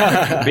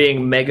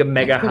 Being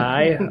mega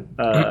high,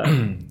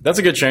 That's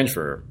a good change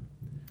for her.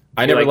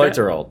 I You never like liked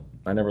that?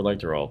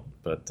 her alt.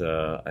 But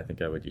I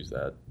think I would use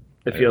that.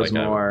 it feels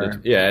Like, more...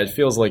 it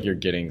feels like you're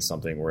getting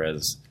something,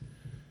 whereas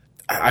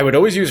I would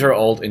always use her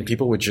alt and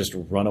people would just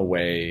run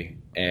away,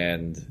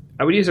 and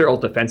I would use her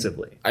ult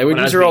defensively. I would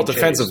when use was her alt being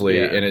chased. defensively,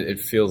 Yeah. and it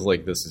feels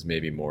like this is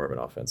maybe more of an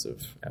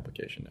offensive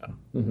application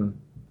now. Mm-hmm.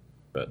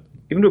 But,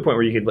 Even to a point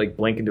where you could like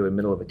blink into the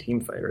middle of a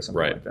team fight or something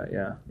Right. like that.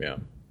 Yeah, yeah.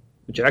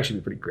 which would actually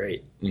be pretty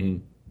great. hmm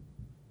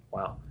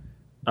Wow.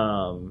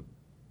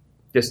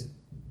 Just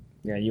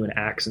you and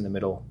Axe in the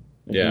middle.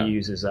 And Yeah. He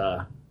uses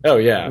Oh,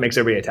 yeah. makes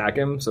everybody attack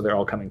him, so they're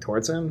all coming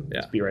towards him. Yeah.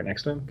 Just be right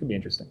next to him. Could be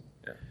interesting.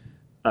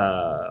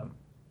 Yeah.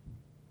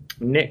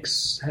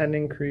 Nyx had an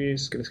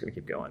increase. Just gonna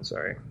keep going.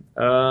 Sorry.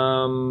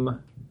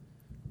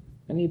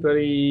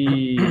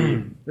 Anybody?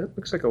 That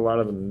looks like a lot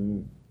of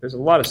them. There's a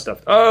lot of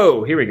stuff.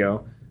 Oh, here we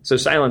go. So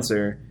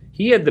Silencer,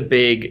 he had the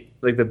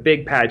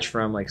big patch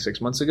from like 6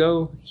 months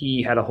ago.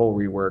 He had a whole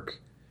rework,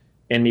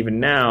 and even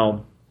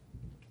now,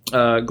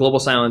 Global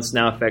Silence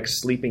now affects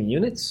sleeping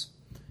units,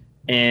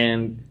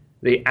 and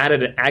they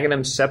added an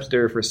Aghanim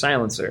Scepter for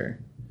Silencer,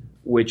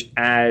 which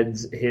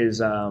adds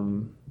his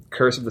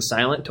Curse of the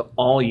Silent to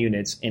all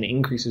units and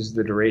increases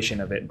the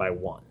duration of it by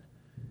 1.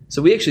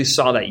 So we actually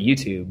saw that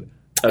YouTube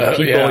of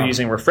people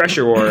using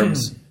refresher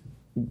orbs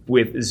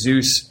with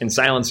Zeus and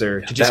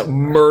Silencer to just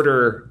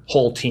murder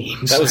whole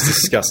teams. That was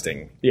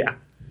disgusting. yeah.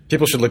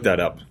 People should look that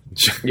up.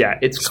 Yeah,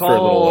 it's Just for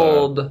a little,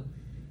 called...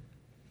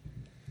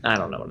 I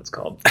don't know what it's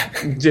called.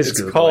 Just It's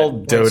Google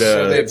called it. Dota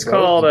So they It's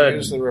called a-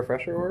 use the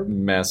refresher orb?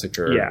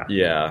 Massacre. Yeah.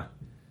 Yeah.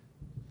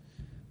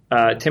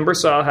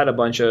 Timbersaw had a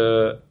bunch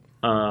of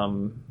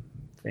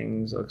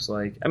things, looks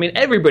like. I mean,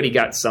 everybody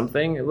got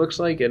something, it looks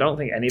like. I don't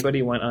think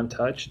anybody went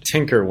untouched.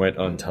 Tinker went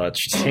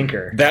untouched.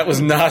 Tinker. That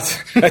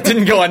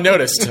didn't go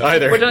unnoticed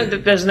either.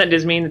 But doesn't that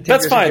just mean that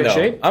Tinker's That's fine, in good though.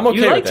 shape? I'm okay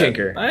You with like that.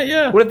 Tinker.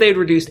 Yeah. What if they had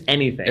reduced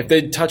anything? If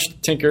they'd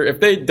touched Tinker, if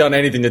they'd done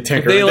anything to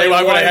Tinker, they lay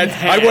I one would hand.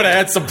 have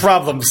had some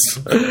problems.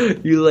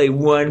 You lay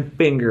one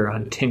finger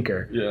on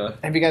Tinker. Yeah.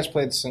 Have you guys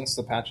played since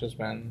the patch has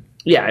been...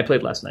 Yeah, I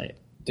played last night.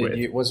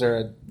 with- Was there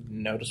a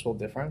noticeable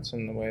difference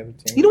in the way the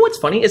team... You know what's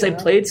funny is I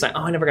played...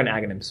 I never got an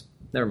Aghanims.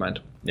 Never mind.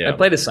 Yeah. I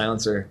played a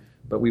Silencer,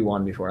 but we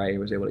won before I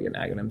was able to get an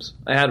Aghanims.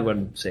 I had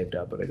one saved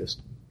up, but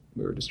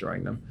we were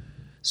destroying them.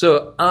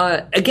 So,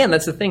 again,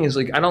 that's the thing is,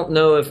 like, I don't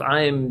know if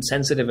I'm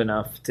sensitive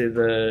enough to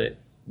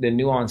the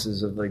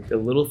nuances of, like, the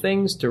little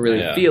things to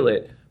really feel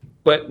it.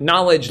 But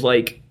knowledge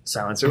like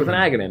Silencer with an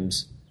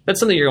Aghanims, that's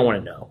something you're going to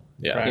want to know.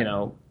 Yeah. You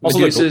know, Also,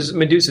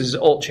 Medusa's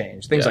ult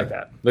change, things like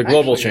that. The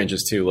global Actually-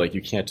 changes too, like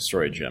you can't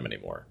destroy a gem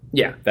anymore.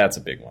 Yeah, That's a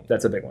big one.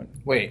 that's a big one.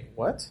 Wait,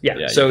 what? Yeah.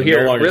 Yeah, So you can no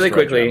here, longer really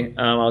destroy quickly, gem.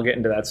 I'll get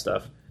into that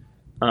stuff.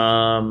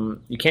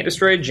 You can't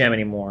destroy a gem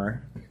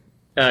anymore.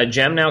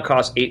 Gem now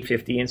costs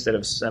 $850 instead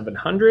of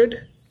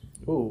 $700.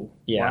 Ooh,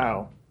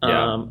 Yeah.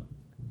 wow.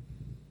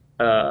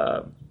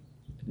 Yeah.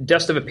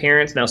 Dust of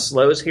Appearance now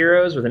slows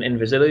heroes with an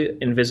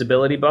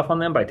invisibility buff on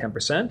them by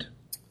 10%.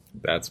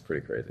 That's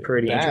pretty crazy.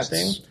 Pretty That's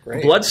interesting.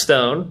 great.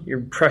 Bloodstone,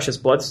 your precious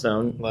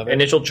Bloodstone. Love it.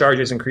 Initial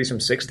charges increase from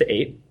 6 to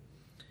 8.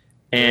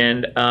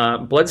 And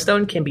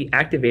Bloodstone can be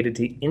activated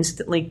to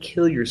instantly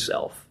kill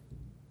yourself.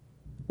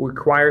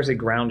 Requires a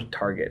ground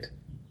target.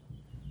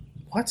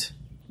 What?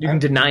 You can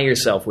deny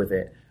yourself with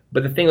it.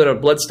 But the thing about a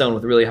Bloodstone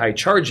with really high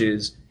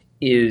charges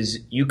is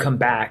you come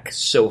back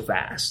so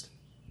fast.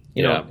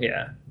 You know,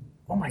 yeah.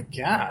 Oh my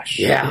gosh.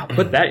 Yeah.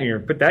 Put that in your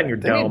They made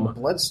dome.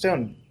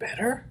 Bloodstone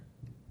better?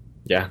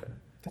 Yeah.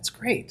 That's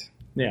great.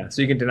 Yeah,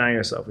 so you can deny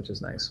yourself, which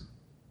is nice.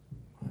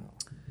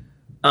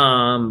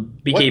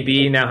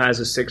 BKB now has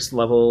a 6th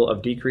level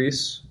of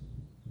decrease.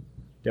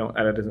 It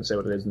doesn't say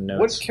what it is in the What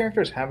notes.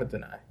 characters have it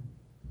deny?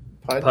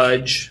 Pudge?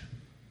 Pudge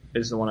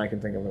is the one I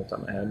can think of off the top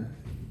of my head.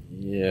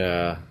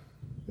 Yeah.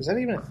 Is that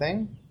even a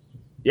thing?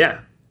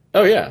 Yeah.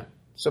 Oh yeah.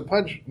 So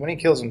Pudge, when he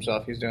kills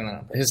himself, he's doing that on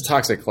purpose. His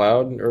toxic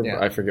cloud, or Yeah.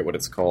 I forget what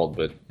it's called,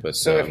 but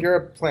So if you're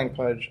playing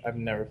Pudge, I've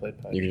never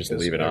played Pudge. You can just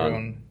because leave it on.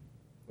 Everyone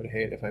would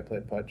hate if I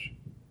played Pudge.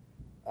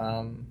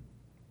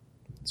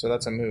 So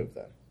that's a move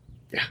then.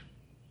 Yeah.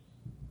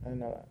 I didn't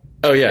know that.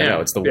 oh yeah, Yeah.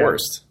 no, it's the Yeah.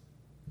 worst.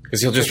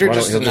 Because he'll just you're run,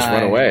 just he'll just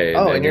run away,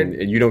 Oh,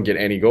 and you don't get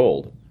any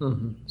gold.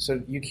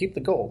 So you keep the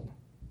gold.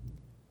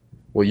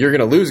 Well, you're going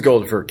to lose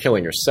gold for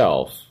killing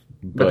yourself,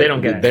 But they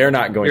don't get it. They're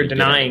not going You're to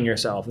denying get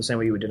yourself the same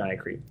way you would deny a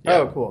creep.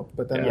 Oh, cool.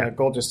 But then Yeah. the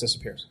gold just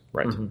disappears. it.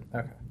 Right.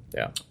 Okay.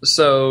 Yeah.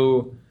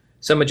 So,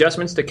 some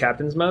adjustments to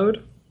Captain's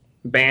Mode.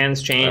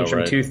 Bans change Oh, from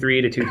right.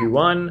 2-3 to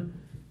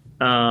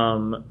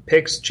 2-2-1.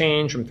 Picks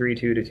change from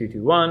 3-2 to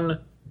 2-2-1.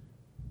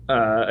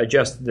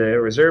 Adjust the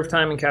reserve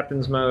time in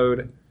Captain's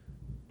Mode.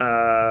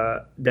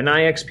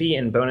 Deny XP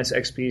and bonus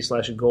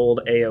XP /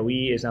 gold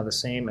AoE is now the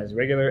same as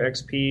regular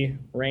XP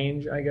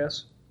range, I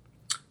guess.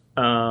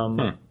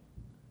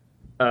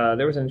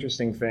 There was an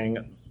interesting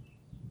thing.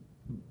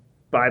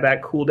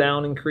 Buyback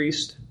cooldown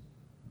increased.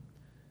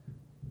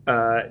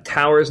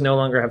 Towers no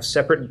longer have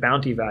separate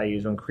bounty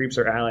values when creeps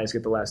or allies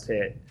get the last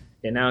hit.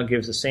 It now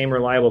gives the same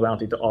reliable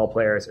bounty to all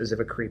players as if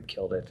a creep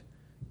killed it.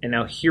 And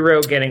now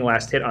hero getting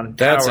last hit on tower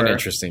That's an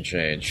interesting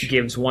change.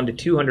 gives 1 to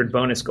 200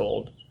 bonus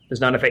gold. Does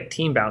not affect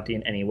team bounty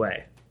in any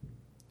way.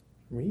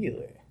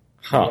 Really?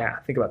 Huh. Yeah,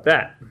 think about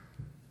that.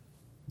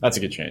 That's a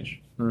good change.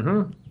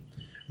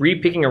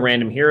 Re-picking a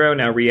random hero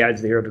now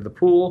re-adds the hero to the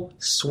pool.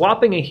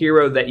 Swapping a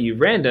hero that you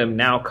random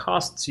now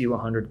costs you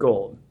 100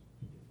 gold.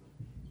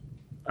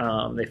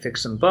 They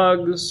fixed some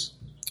bugs.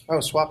 Oh,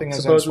 swapping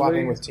is Supposedly.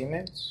 swapping with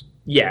teammates?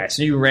 Yeah,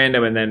 so you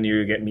random and then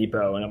you get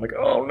Meepo, and I'm like,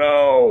 oh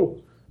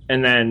no!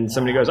 And then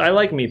somebody goes, I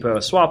like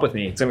Meepo, swap with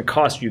me. It's going to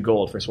cost you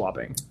gold for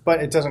swapping.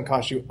 But it doesn't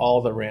cost you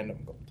all the random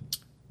gold.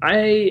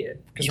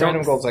 Because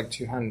Random gold's like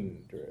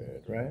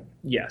 200, right?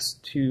 Yes,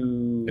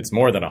 It's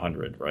more than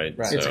 100, right?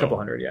 Right. it's So, a couple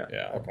hundred, yeah.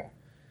 Yeah. Okay.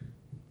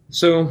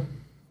 So,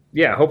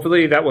 yeah,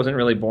 hopefully that wasn't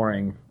really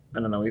boring. I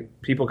don't know.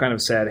 People kind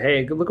of said,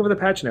 hey, look over the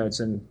patch notes,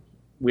 and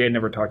we had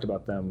never talked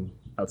about them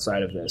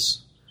outside of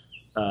this.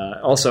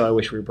 Also, I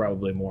wish we were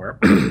probably more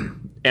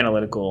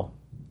analytical,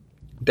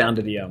 down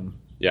to the,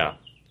 Yeah.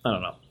 I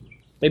don't know.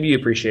 Maybe you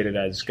appreciate it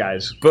as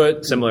guys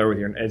But similar with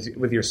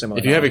your similar.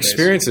 if you have knowledge base.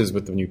 experiences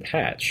with the new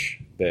patch,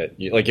 that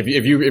you, like if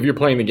you're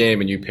playing the game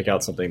and you pick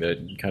out something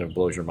that kind of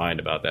blows your mind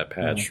about that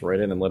patch,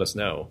 write in and let us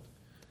know.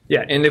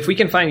 Yeah, and if we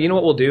can find, you know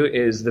what we'll do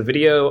is the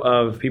video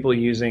of people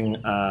using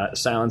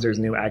Silencer's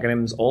new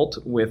Aghanims ult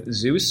with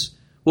Zeus.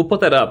 We'll put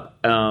that up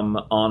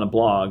on a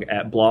blog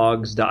at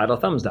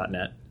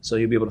blogs.idlethumbs.net, so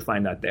you'll be able to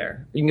find that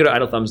there. You can go to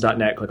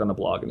idlethumbs.net, click on the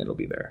blog, and it'll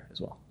be there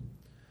as well.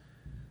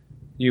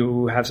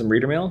 You have some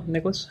reader mail,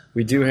 Nicholas?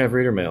 We do have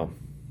reader mail.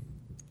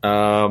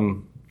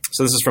 So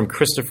this is from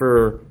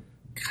Christopher.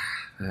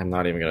 I'm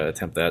not even going to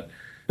attempt that.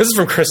 This is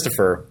from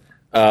Christopher,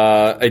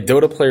 a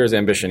Dota player's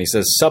ambition. He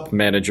says, "Sup,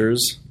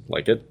 managers."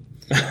 Like it.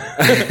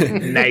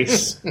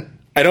 Nice.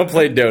 I don't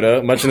play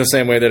Dota, much in the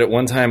same way that at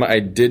one time I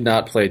did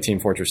not play Team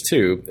Fortress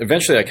 2.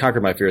 Eventually I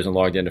conquered my fears and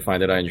logged in to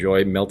find that I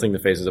enjoy melting the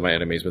faces of my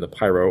enemies with a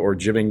pyro or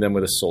jibbing them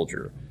with a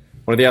soldier.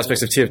 One of the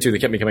aspects of TF2 that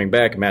kept me coming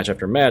back match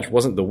after match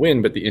wasn't the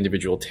win, but the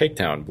individual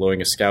takedown.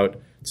 Blowing a scout to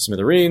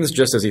smithereens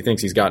just as he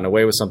thinks he's gotten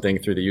away with something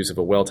through the use of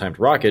a well-timed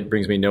rocket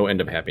brings me no end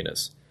of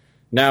happiness.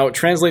 Now,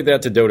 translate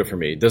that to Dota for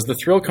me. Does the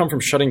thrill come from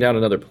shutting down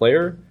another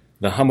player?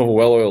 The hum of a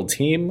well-oiled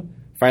team?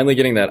 Finally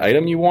getting that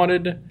item you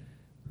wanted?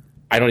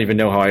 I don't even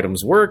know how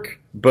items work,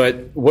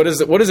 but what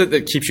is it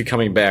that keeps you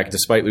coming back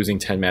despite losing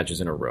 10 matches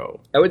in a row?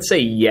 I would say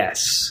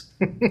yes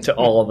to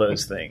all of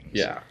those things.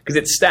 Yeah. Because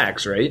it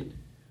stacks, right?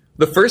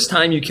 The first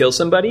time you kill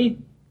somebody,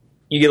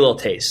 you get a little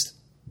taste.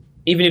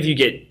 Even if you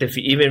get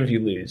even if you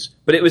lose.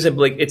 But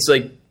it's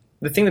like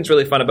the thing that's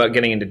really fun about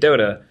getting into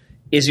Dota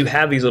is you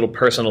have these little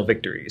personal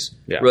victories.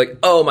 Yeah. We're like,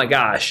 oh my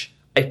gosh,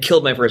 I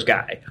killed my first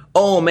guy.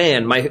 Oh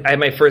man, I had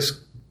my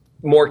first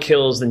more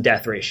kills than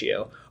death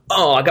ratio.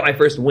 Oh, I got my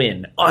first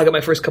win. Oh, I got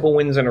my first couple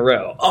wins in a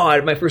row. Oh, I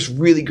had my first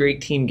really great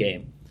team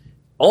game.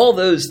 All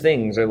those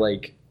things are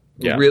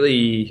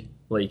really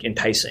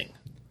enticing.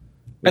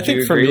 I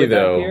think for me,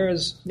 though,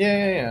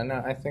 Yeah. No,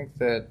 I think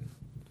that.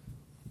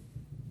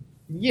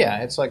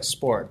 Yeah, it's like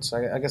sports.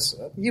 I guess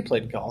you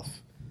played golf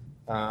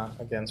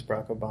against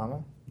Barack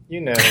Obama. You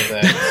know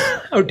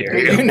that. How dare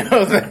you? You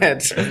know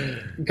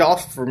that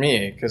golf for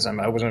me, because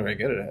I wasn't very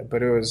good at it,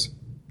 but it was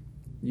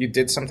you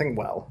did something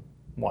well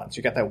once.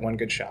 You got that one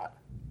good shot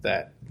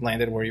that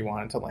landed where you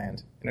wanted to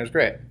land, and it was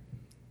great.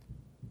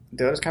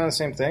 Dota's kind of the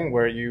same thing,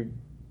 where you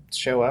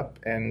show up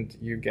and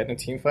you get in a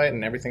team fight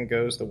and everything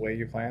goes the way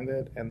you planned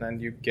it, and then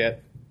you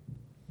get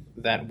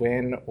that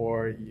win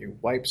or you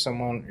wipe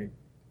someone. Or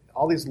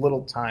all these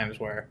little times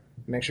where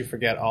it makes you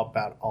forget all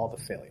about all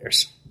the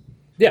failures.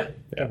 Yeah,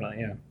 definitely,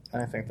 yeah.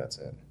 And I think that's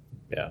it.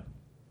 Yeah.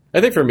 I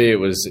think for me it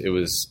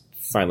was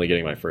finally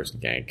getting my first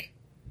gank.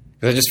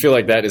 Because I just feel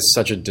like that is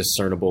such a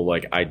discernible,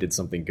 like, I did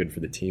something good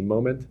for the team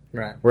moment.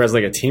 Right. Whereas,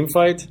 like, a team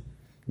fight,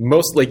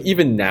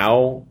 even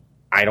now,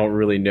 I don't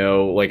really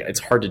know. Like, it's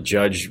hard to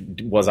judge,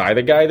 was I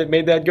the guy that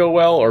made that go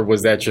well? Or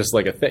was that just,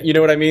 like, a thing? You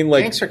know what I mean?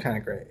 Like, Ganks are kind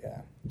of great, yeah.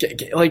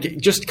 Like,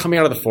 just coming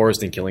out of the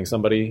forest and killing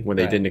somebody when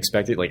they Right. didn't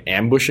expect it, like,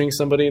 ambushing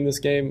somebody in this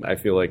game, I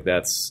feel like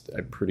that's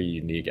a pretty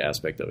unique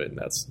aspect of it, and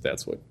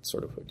that's what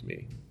sort of hooked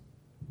me.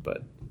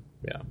 But,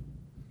 yeah.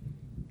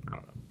 I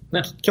don't know.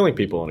 Yeah. Killing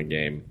people in a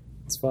game,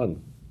 it's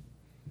fun.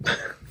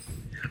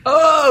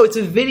 Oh, it's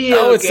a video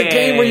game. Oh, it's a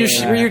game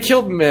where you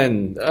killed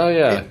men. Oh,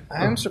 yeah.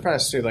 I am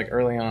surprised too. Like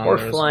early on, Or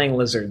flying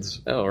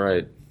lizards. Oh,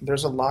 right.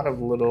 there's a lot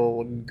of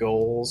little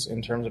goals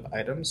in terms of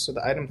items. So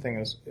the item thing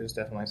is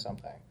definitely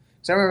something.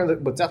 So I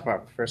remember with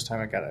Deathmark, the first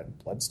time I got a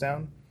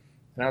Bloodstone,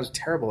 and I was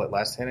terrible at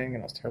last hitting,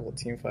 and I was terrible at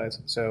team fights.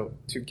 So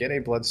to get a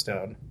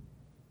Bloodstone,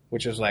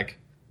 which is like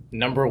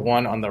number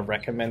 1 on the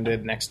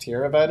recommended next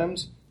tier of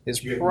items, is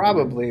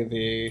probably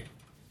the...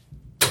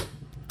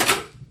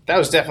 That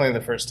was definitely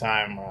the first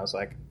time where I was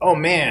like, oh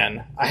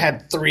man, I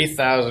had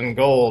 3,000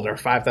 gold or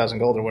 5,000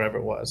 gold or whatever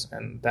it was.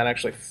 And that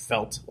actually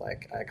felt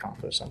like I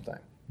accomplished something.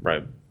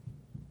 Right.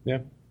 Yeah.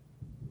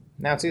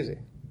 Now it's easy.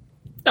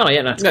 Oh,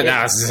 yeah, no.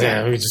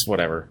 We just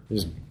whatever.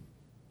 Just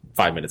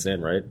 5 minutes in,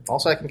 right?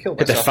 Also, I can kill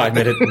Hit myself. that 5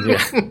 minute.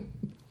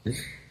 Yeah.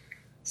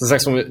 So this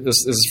next one,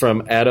 this is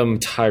from Adam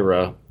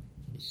Tyra.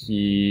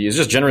 He is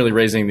just generally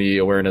raising the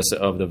awareness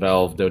of the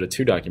Valve Dota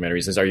 2 documentary.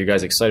 He says, are you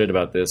guys excited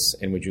about this,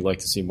 and would you like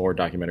to see more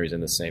documentaries in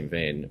the same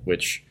vein?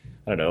 Which,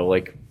 I don't know,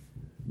 like,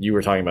 you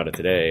were talking about it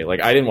today.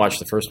 Like, I didn't watch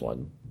the first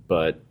one,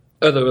 but...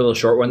 Oh, the little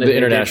short one? The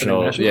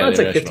international. Yeah, oh, it's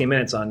like international. 15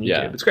 minutes on YouTube.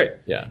 Yeah. It's great.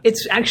 Yeah.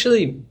 It's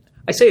actually...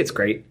 I say it's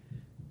great.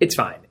 It's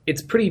fine.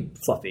 It's pretty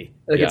fluffy.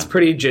 Like, Yeah. it's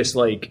pretty just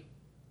like,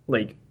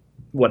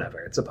 whatever.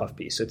 It's a puff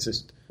piece. It's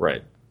just...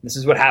 Right. This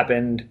is what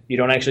happened. You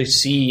don't actually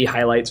see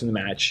highlights from the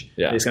match.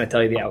 Yeah. It's going to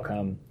tell you the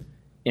outcome.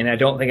 And I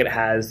don't think it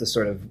has the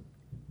sort of,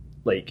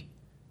 like...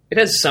 It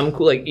has some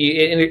cool... Like,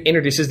 it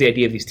introduces the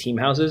idea of these team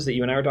houses that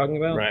you and I were talking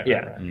about. Right.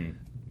 Yeah. Right.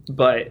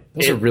 But...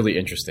 Those are really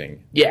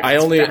interesting. Yeah, I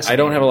it's don't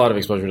fascinating. have a lot of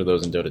exposure to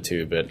those in Dota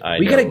 2, but I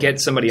we know got to get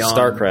somebody on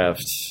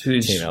StarCraft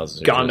who's team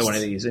houses are gone to just- one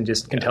of these and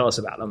just can tell us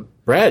about them.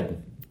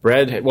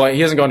 Brad, well,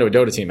 he hasn't gone to a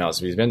Dota team house,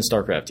 but he's been to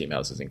StarCraft team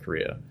houses in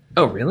Korea.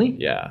 Oh, really?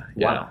 Yeah.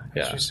 Wow.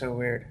 Yeah. It's just so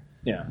weird.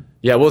 Yeah.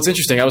 Yeah, well, it's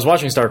interesting. I was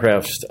watching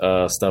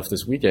StarCraft stuff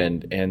this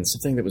weekend, and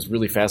something that was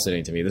really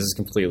fascinating to me, this is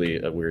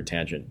completely a weird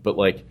tangent, but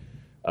like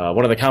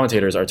one of the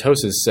commentators,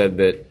 Artosis, said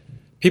that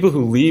people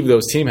who leave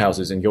those team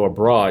houses and go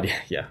abroad,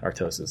 yeah,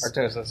 Artosis.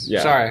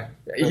 Yeah. Sorry.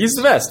 He's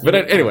the best. But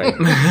anyway,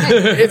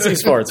 it's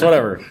esports,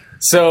 whatever.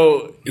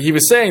 So he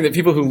was saying that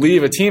people who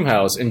leave a team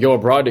house and go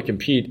abroad to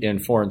compete in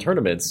foreign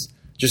tournaments,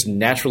 just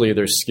naturally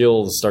their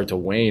skills start to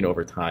wane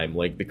over time.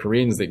 Like the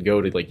Koreans that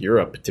go to like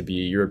Europe to be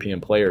European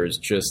players,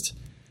 just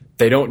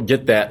they don't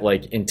get that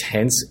like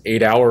intense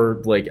 8-hour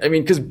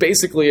because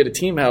basically at a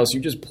team house you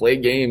just play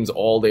games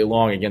all day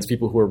long against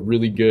people who are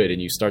really good,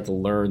 and you start to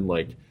learn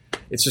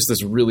it's just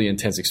this really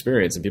intense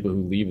experience, and people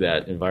who leave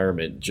that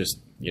environment just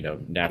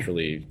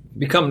naturally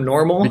Become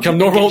normal. become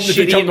Get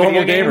shitty in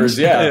normal video games. gamers.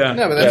 Yeah.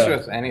 No, but that's Yeah.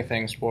 with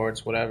anything,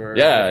 sports, whatever.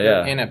 Yeah, If you're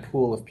yeah. in a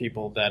pool of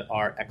people that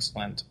are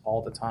excellent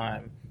all the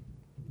time,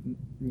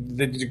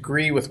 the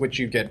degree with which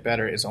you get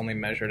better is only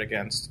measured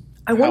against.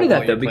 I wonder how that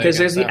well though, you play because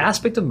there's against the them.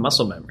 aspect of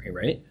muscle memory,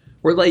 right?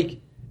 Where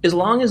as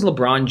long as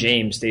LeBron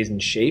James stays in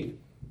shape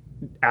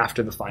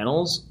after the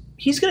finals,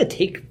 he's going to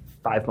take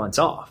 5 months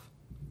off.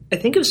 I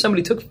think if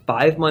somebody took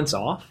 5 months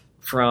off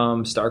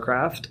from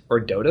StarCraft or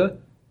Dota,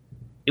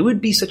 it would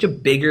be such a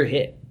bigger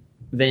hit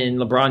than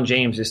LeBron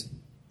James just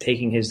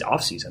taking his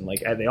off season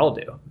like they all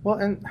do. Well,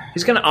 and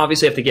He's going to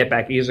obviously have to get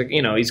back. He's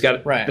he's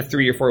got Right. the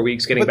 3 or 4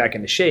 weeks getting But- back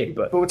into shape,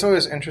 but what's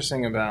always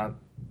interesting about,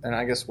 and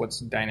I guess what's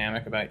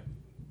dynamic about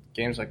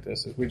games like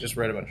this is we just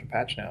read a bunch of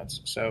patch notes.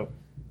 So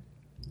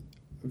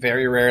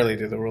very rarely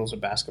do the rules of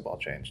basketball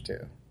change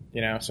too.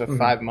 So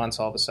 5 months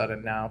all of a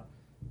sudden now,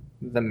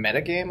 the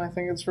metagame I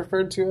think it's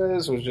referred to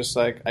as was just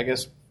like, I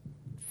guess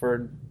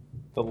for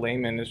the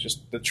layman is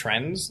just the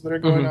trends that are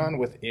going on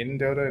within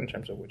Dota in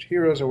terms of which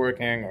heroes are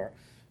working or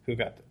who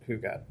got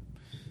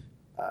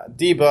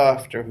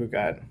debuffed or who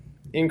got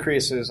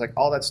increases. Like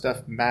all that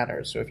stuff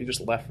matters. So if you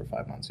just left for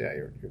 5 months, yeah,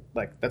 you're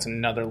like that's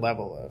another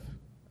level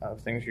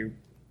of things you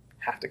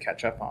have to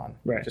catch up on,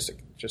 Right.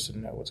 Just to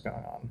know what's going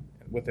on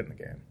within the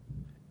game.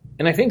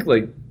 And I think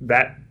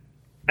that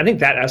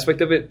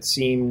aspect of it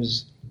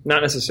seems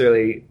not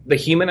necessarily the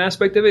human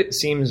aspect of it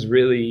seems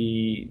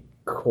really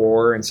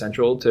core and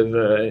central to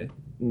the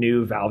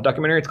new Valve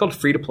documentary. It's called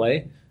Free to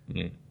Play.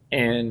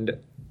 And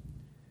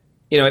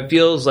it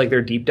feels like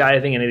they're deep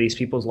diving into these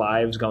people's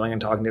lives, going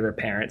and talking to their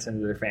parents and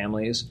to their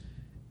families.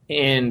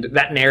 And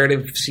that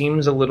narrative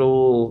seems a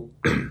little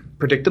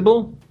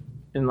predictable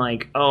and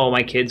like, oh,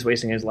 my kid's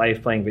wasting his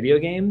life playing video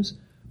games.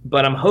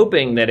 But I'm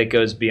hoping that it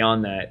goes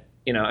beyond that.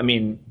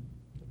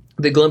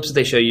 The glimpses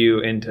they show you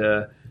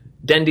into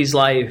Dendy's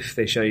life,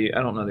 they show you,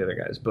 I don't know the other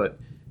guys, but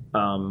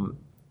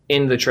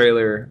in the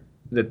trailer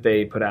that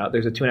they put out,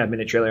 there's a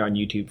 2.5-minute trailer on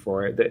YouTube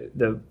for it,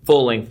 the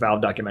full-length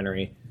Valve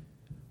documentary.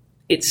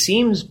 It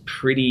seems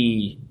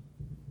pretty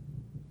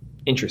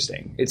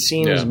interesting. It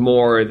seems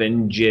more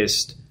than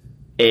just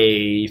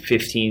a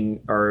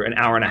 15 or an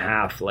hour and a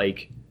half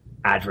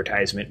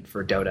advertisement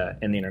for Dota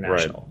and the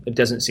international. Right. It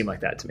doesn't seem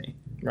like that to me.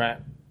 Right.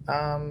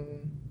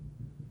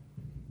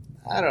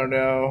 I don't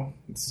know.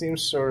 It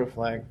seems sort of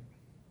like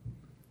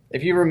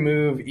if you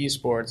remove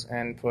esports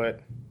and put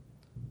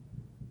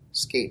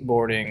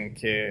skateboarding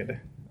kid,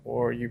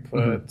 or you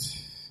put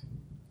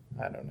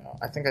I don't know.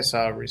 I think I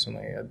saw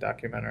recently a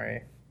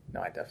documentary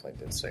No, I definitely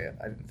did say it.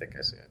 I didn't think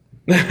I said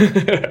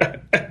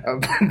it.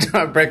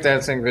 A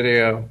breakdancing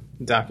video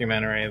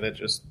documentary that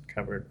just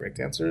covered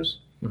breakdancers.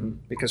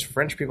 Because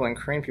French people and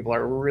Korean people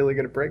are really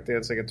good at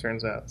breakdancing, it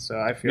turns out. So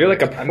I feel You're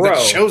like a I'm pro.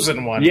 the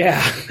chosen one. Yeah.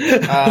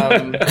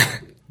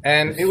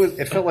 And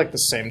it felt like the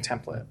same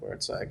template where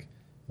it's like,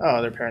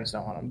 oh, their parents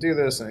don't want them to do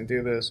this, and they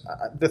do this.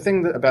 The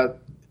thing about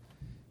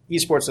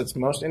esports that's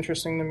most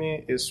interesting to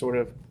me is sort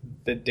of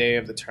the day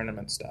of the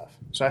tournament stuff.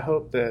 So I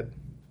hope that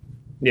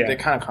they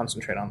kind of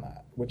concentrate on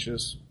that, which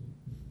is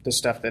the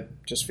stuff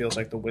that just feels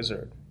like the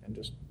Wizard and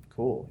just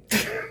cool.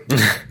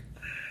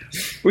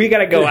 We got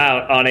to go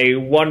out on a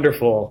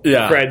wonderful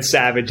Fred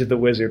Savage at the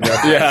Wizard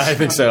reference. Yeah, I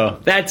think so.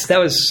 That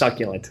was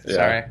succulent. Yeah,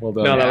 Sorry. well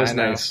done. No, that Yeah, was I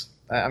know. nice.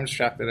 I'm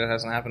shocked that it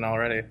hasn't happened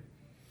already.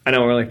 I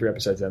know we're only 3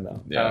 episodes in,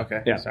 though. Yeah. Oh,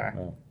 okay. Yeah. Sorry.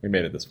 Well, we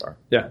made it this far.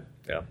 Yeah.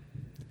 Yeah.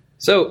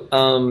 So,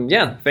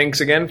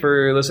 thanks again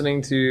for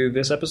listening to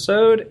this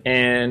episode.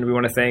 And we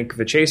want to thank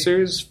The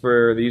Chasers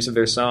for the use of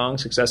their song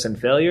Success and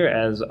Failure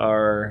as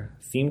our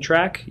theme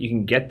track. You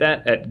can get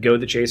that at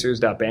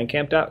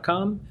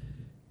gothechasers.bandcamp.com.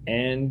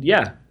 And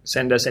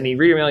send us any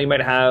reader mail you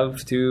might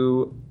have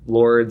to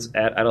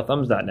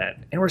lords@idlethumbs.net.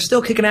 And we're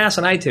still kicking ass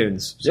on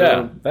iTunes. So,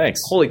 Yeah, thanks.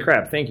 Holy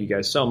crap. Thank you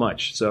guys so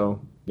much. So,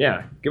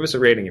 give us a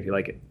rating if you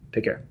like it.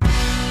 Take care.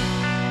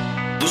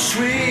 The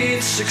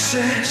sweet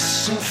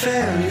success and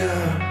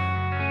failure.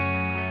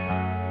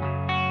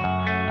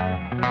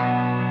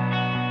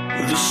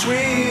 The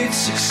sweet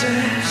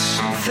success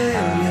and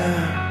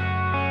failure.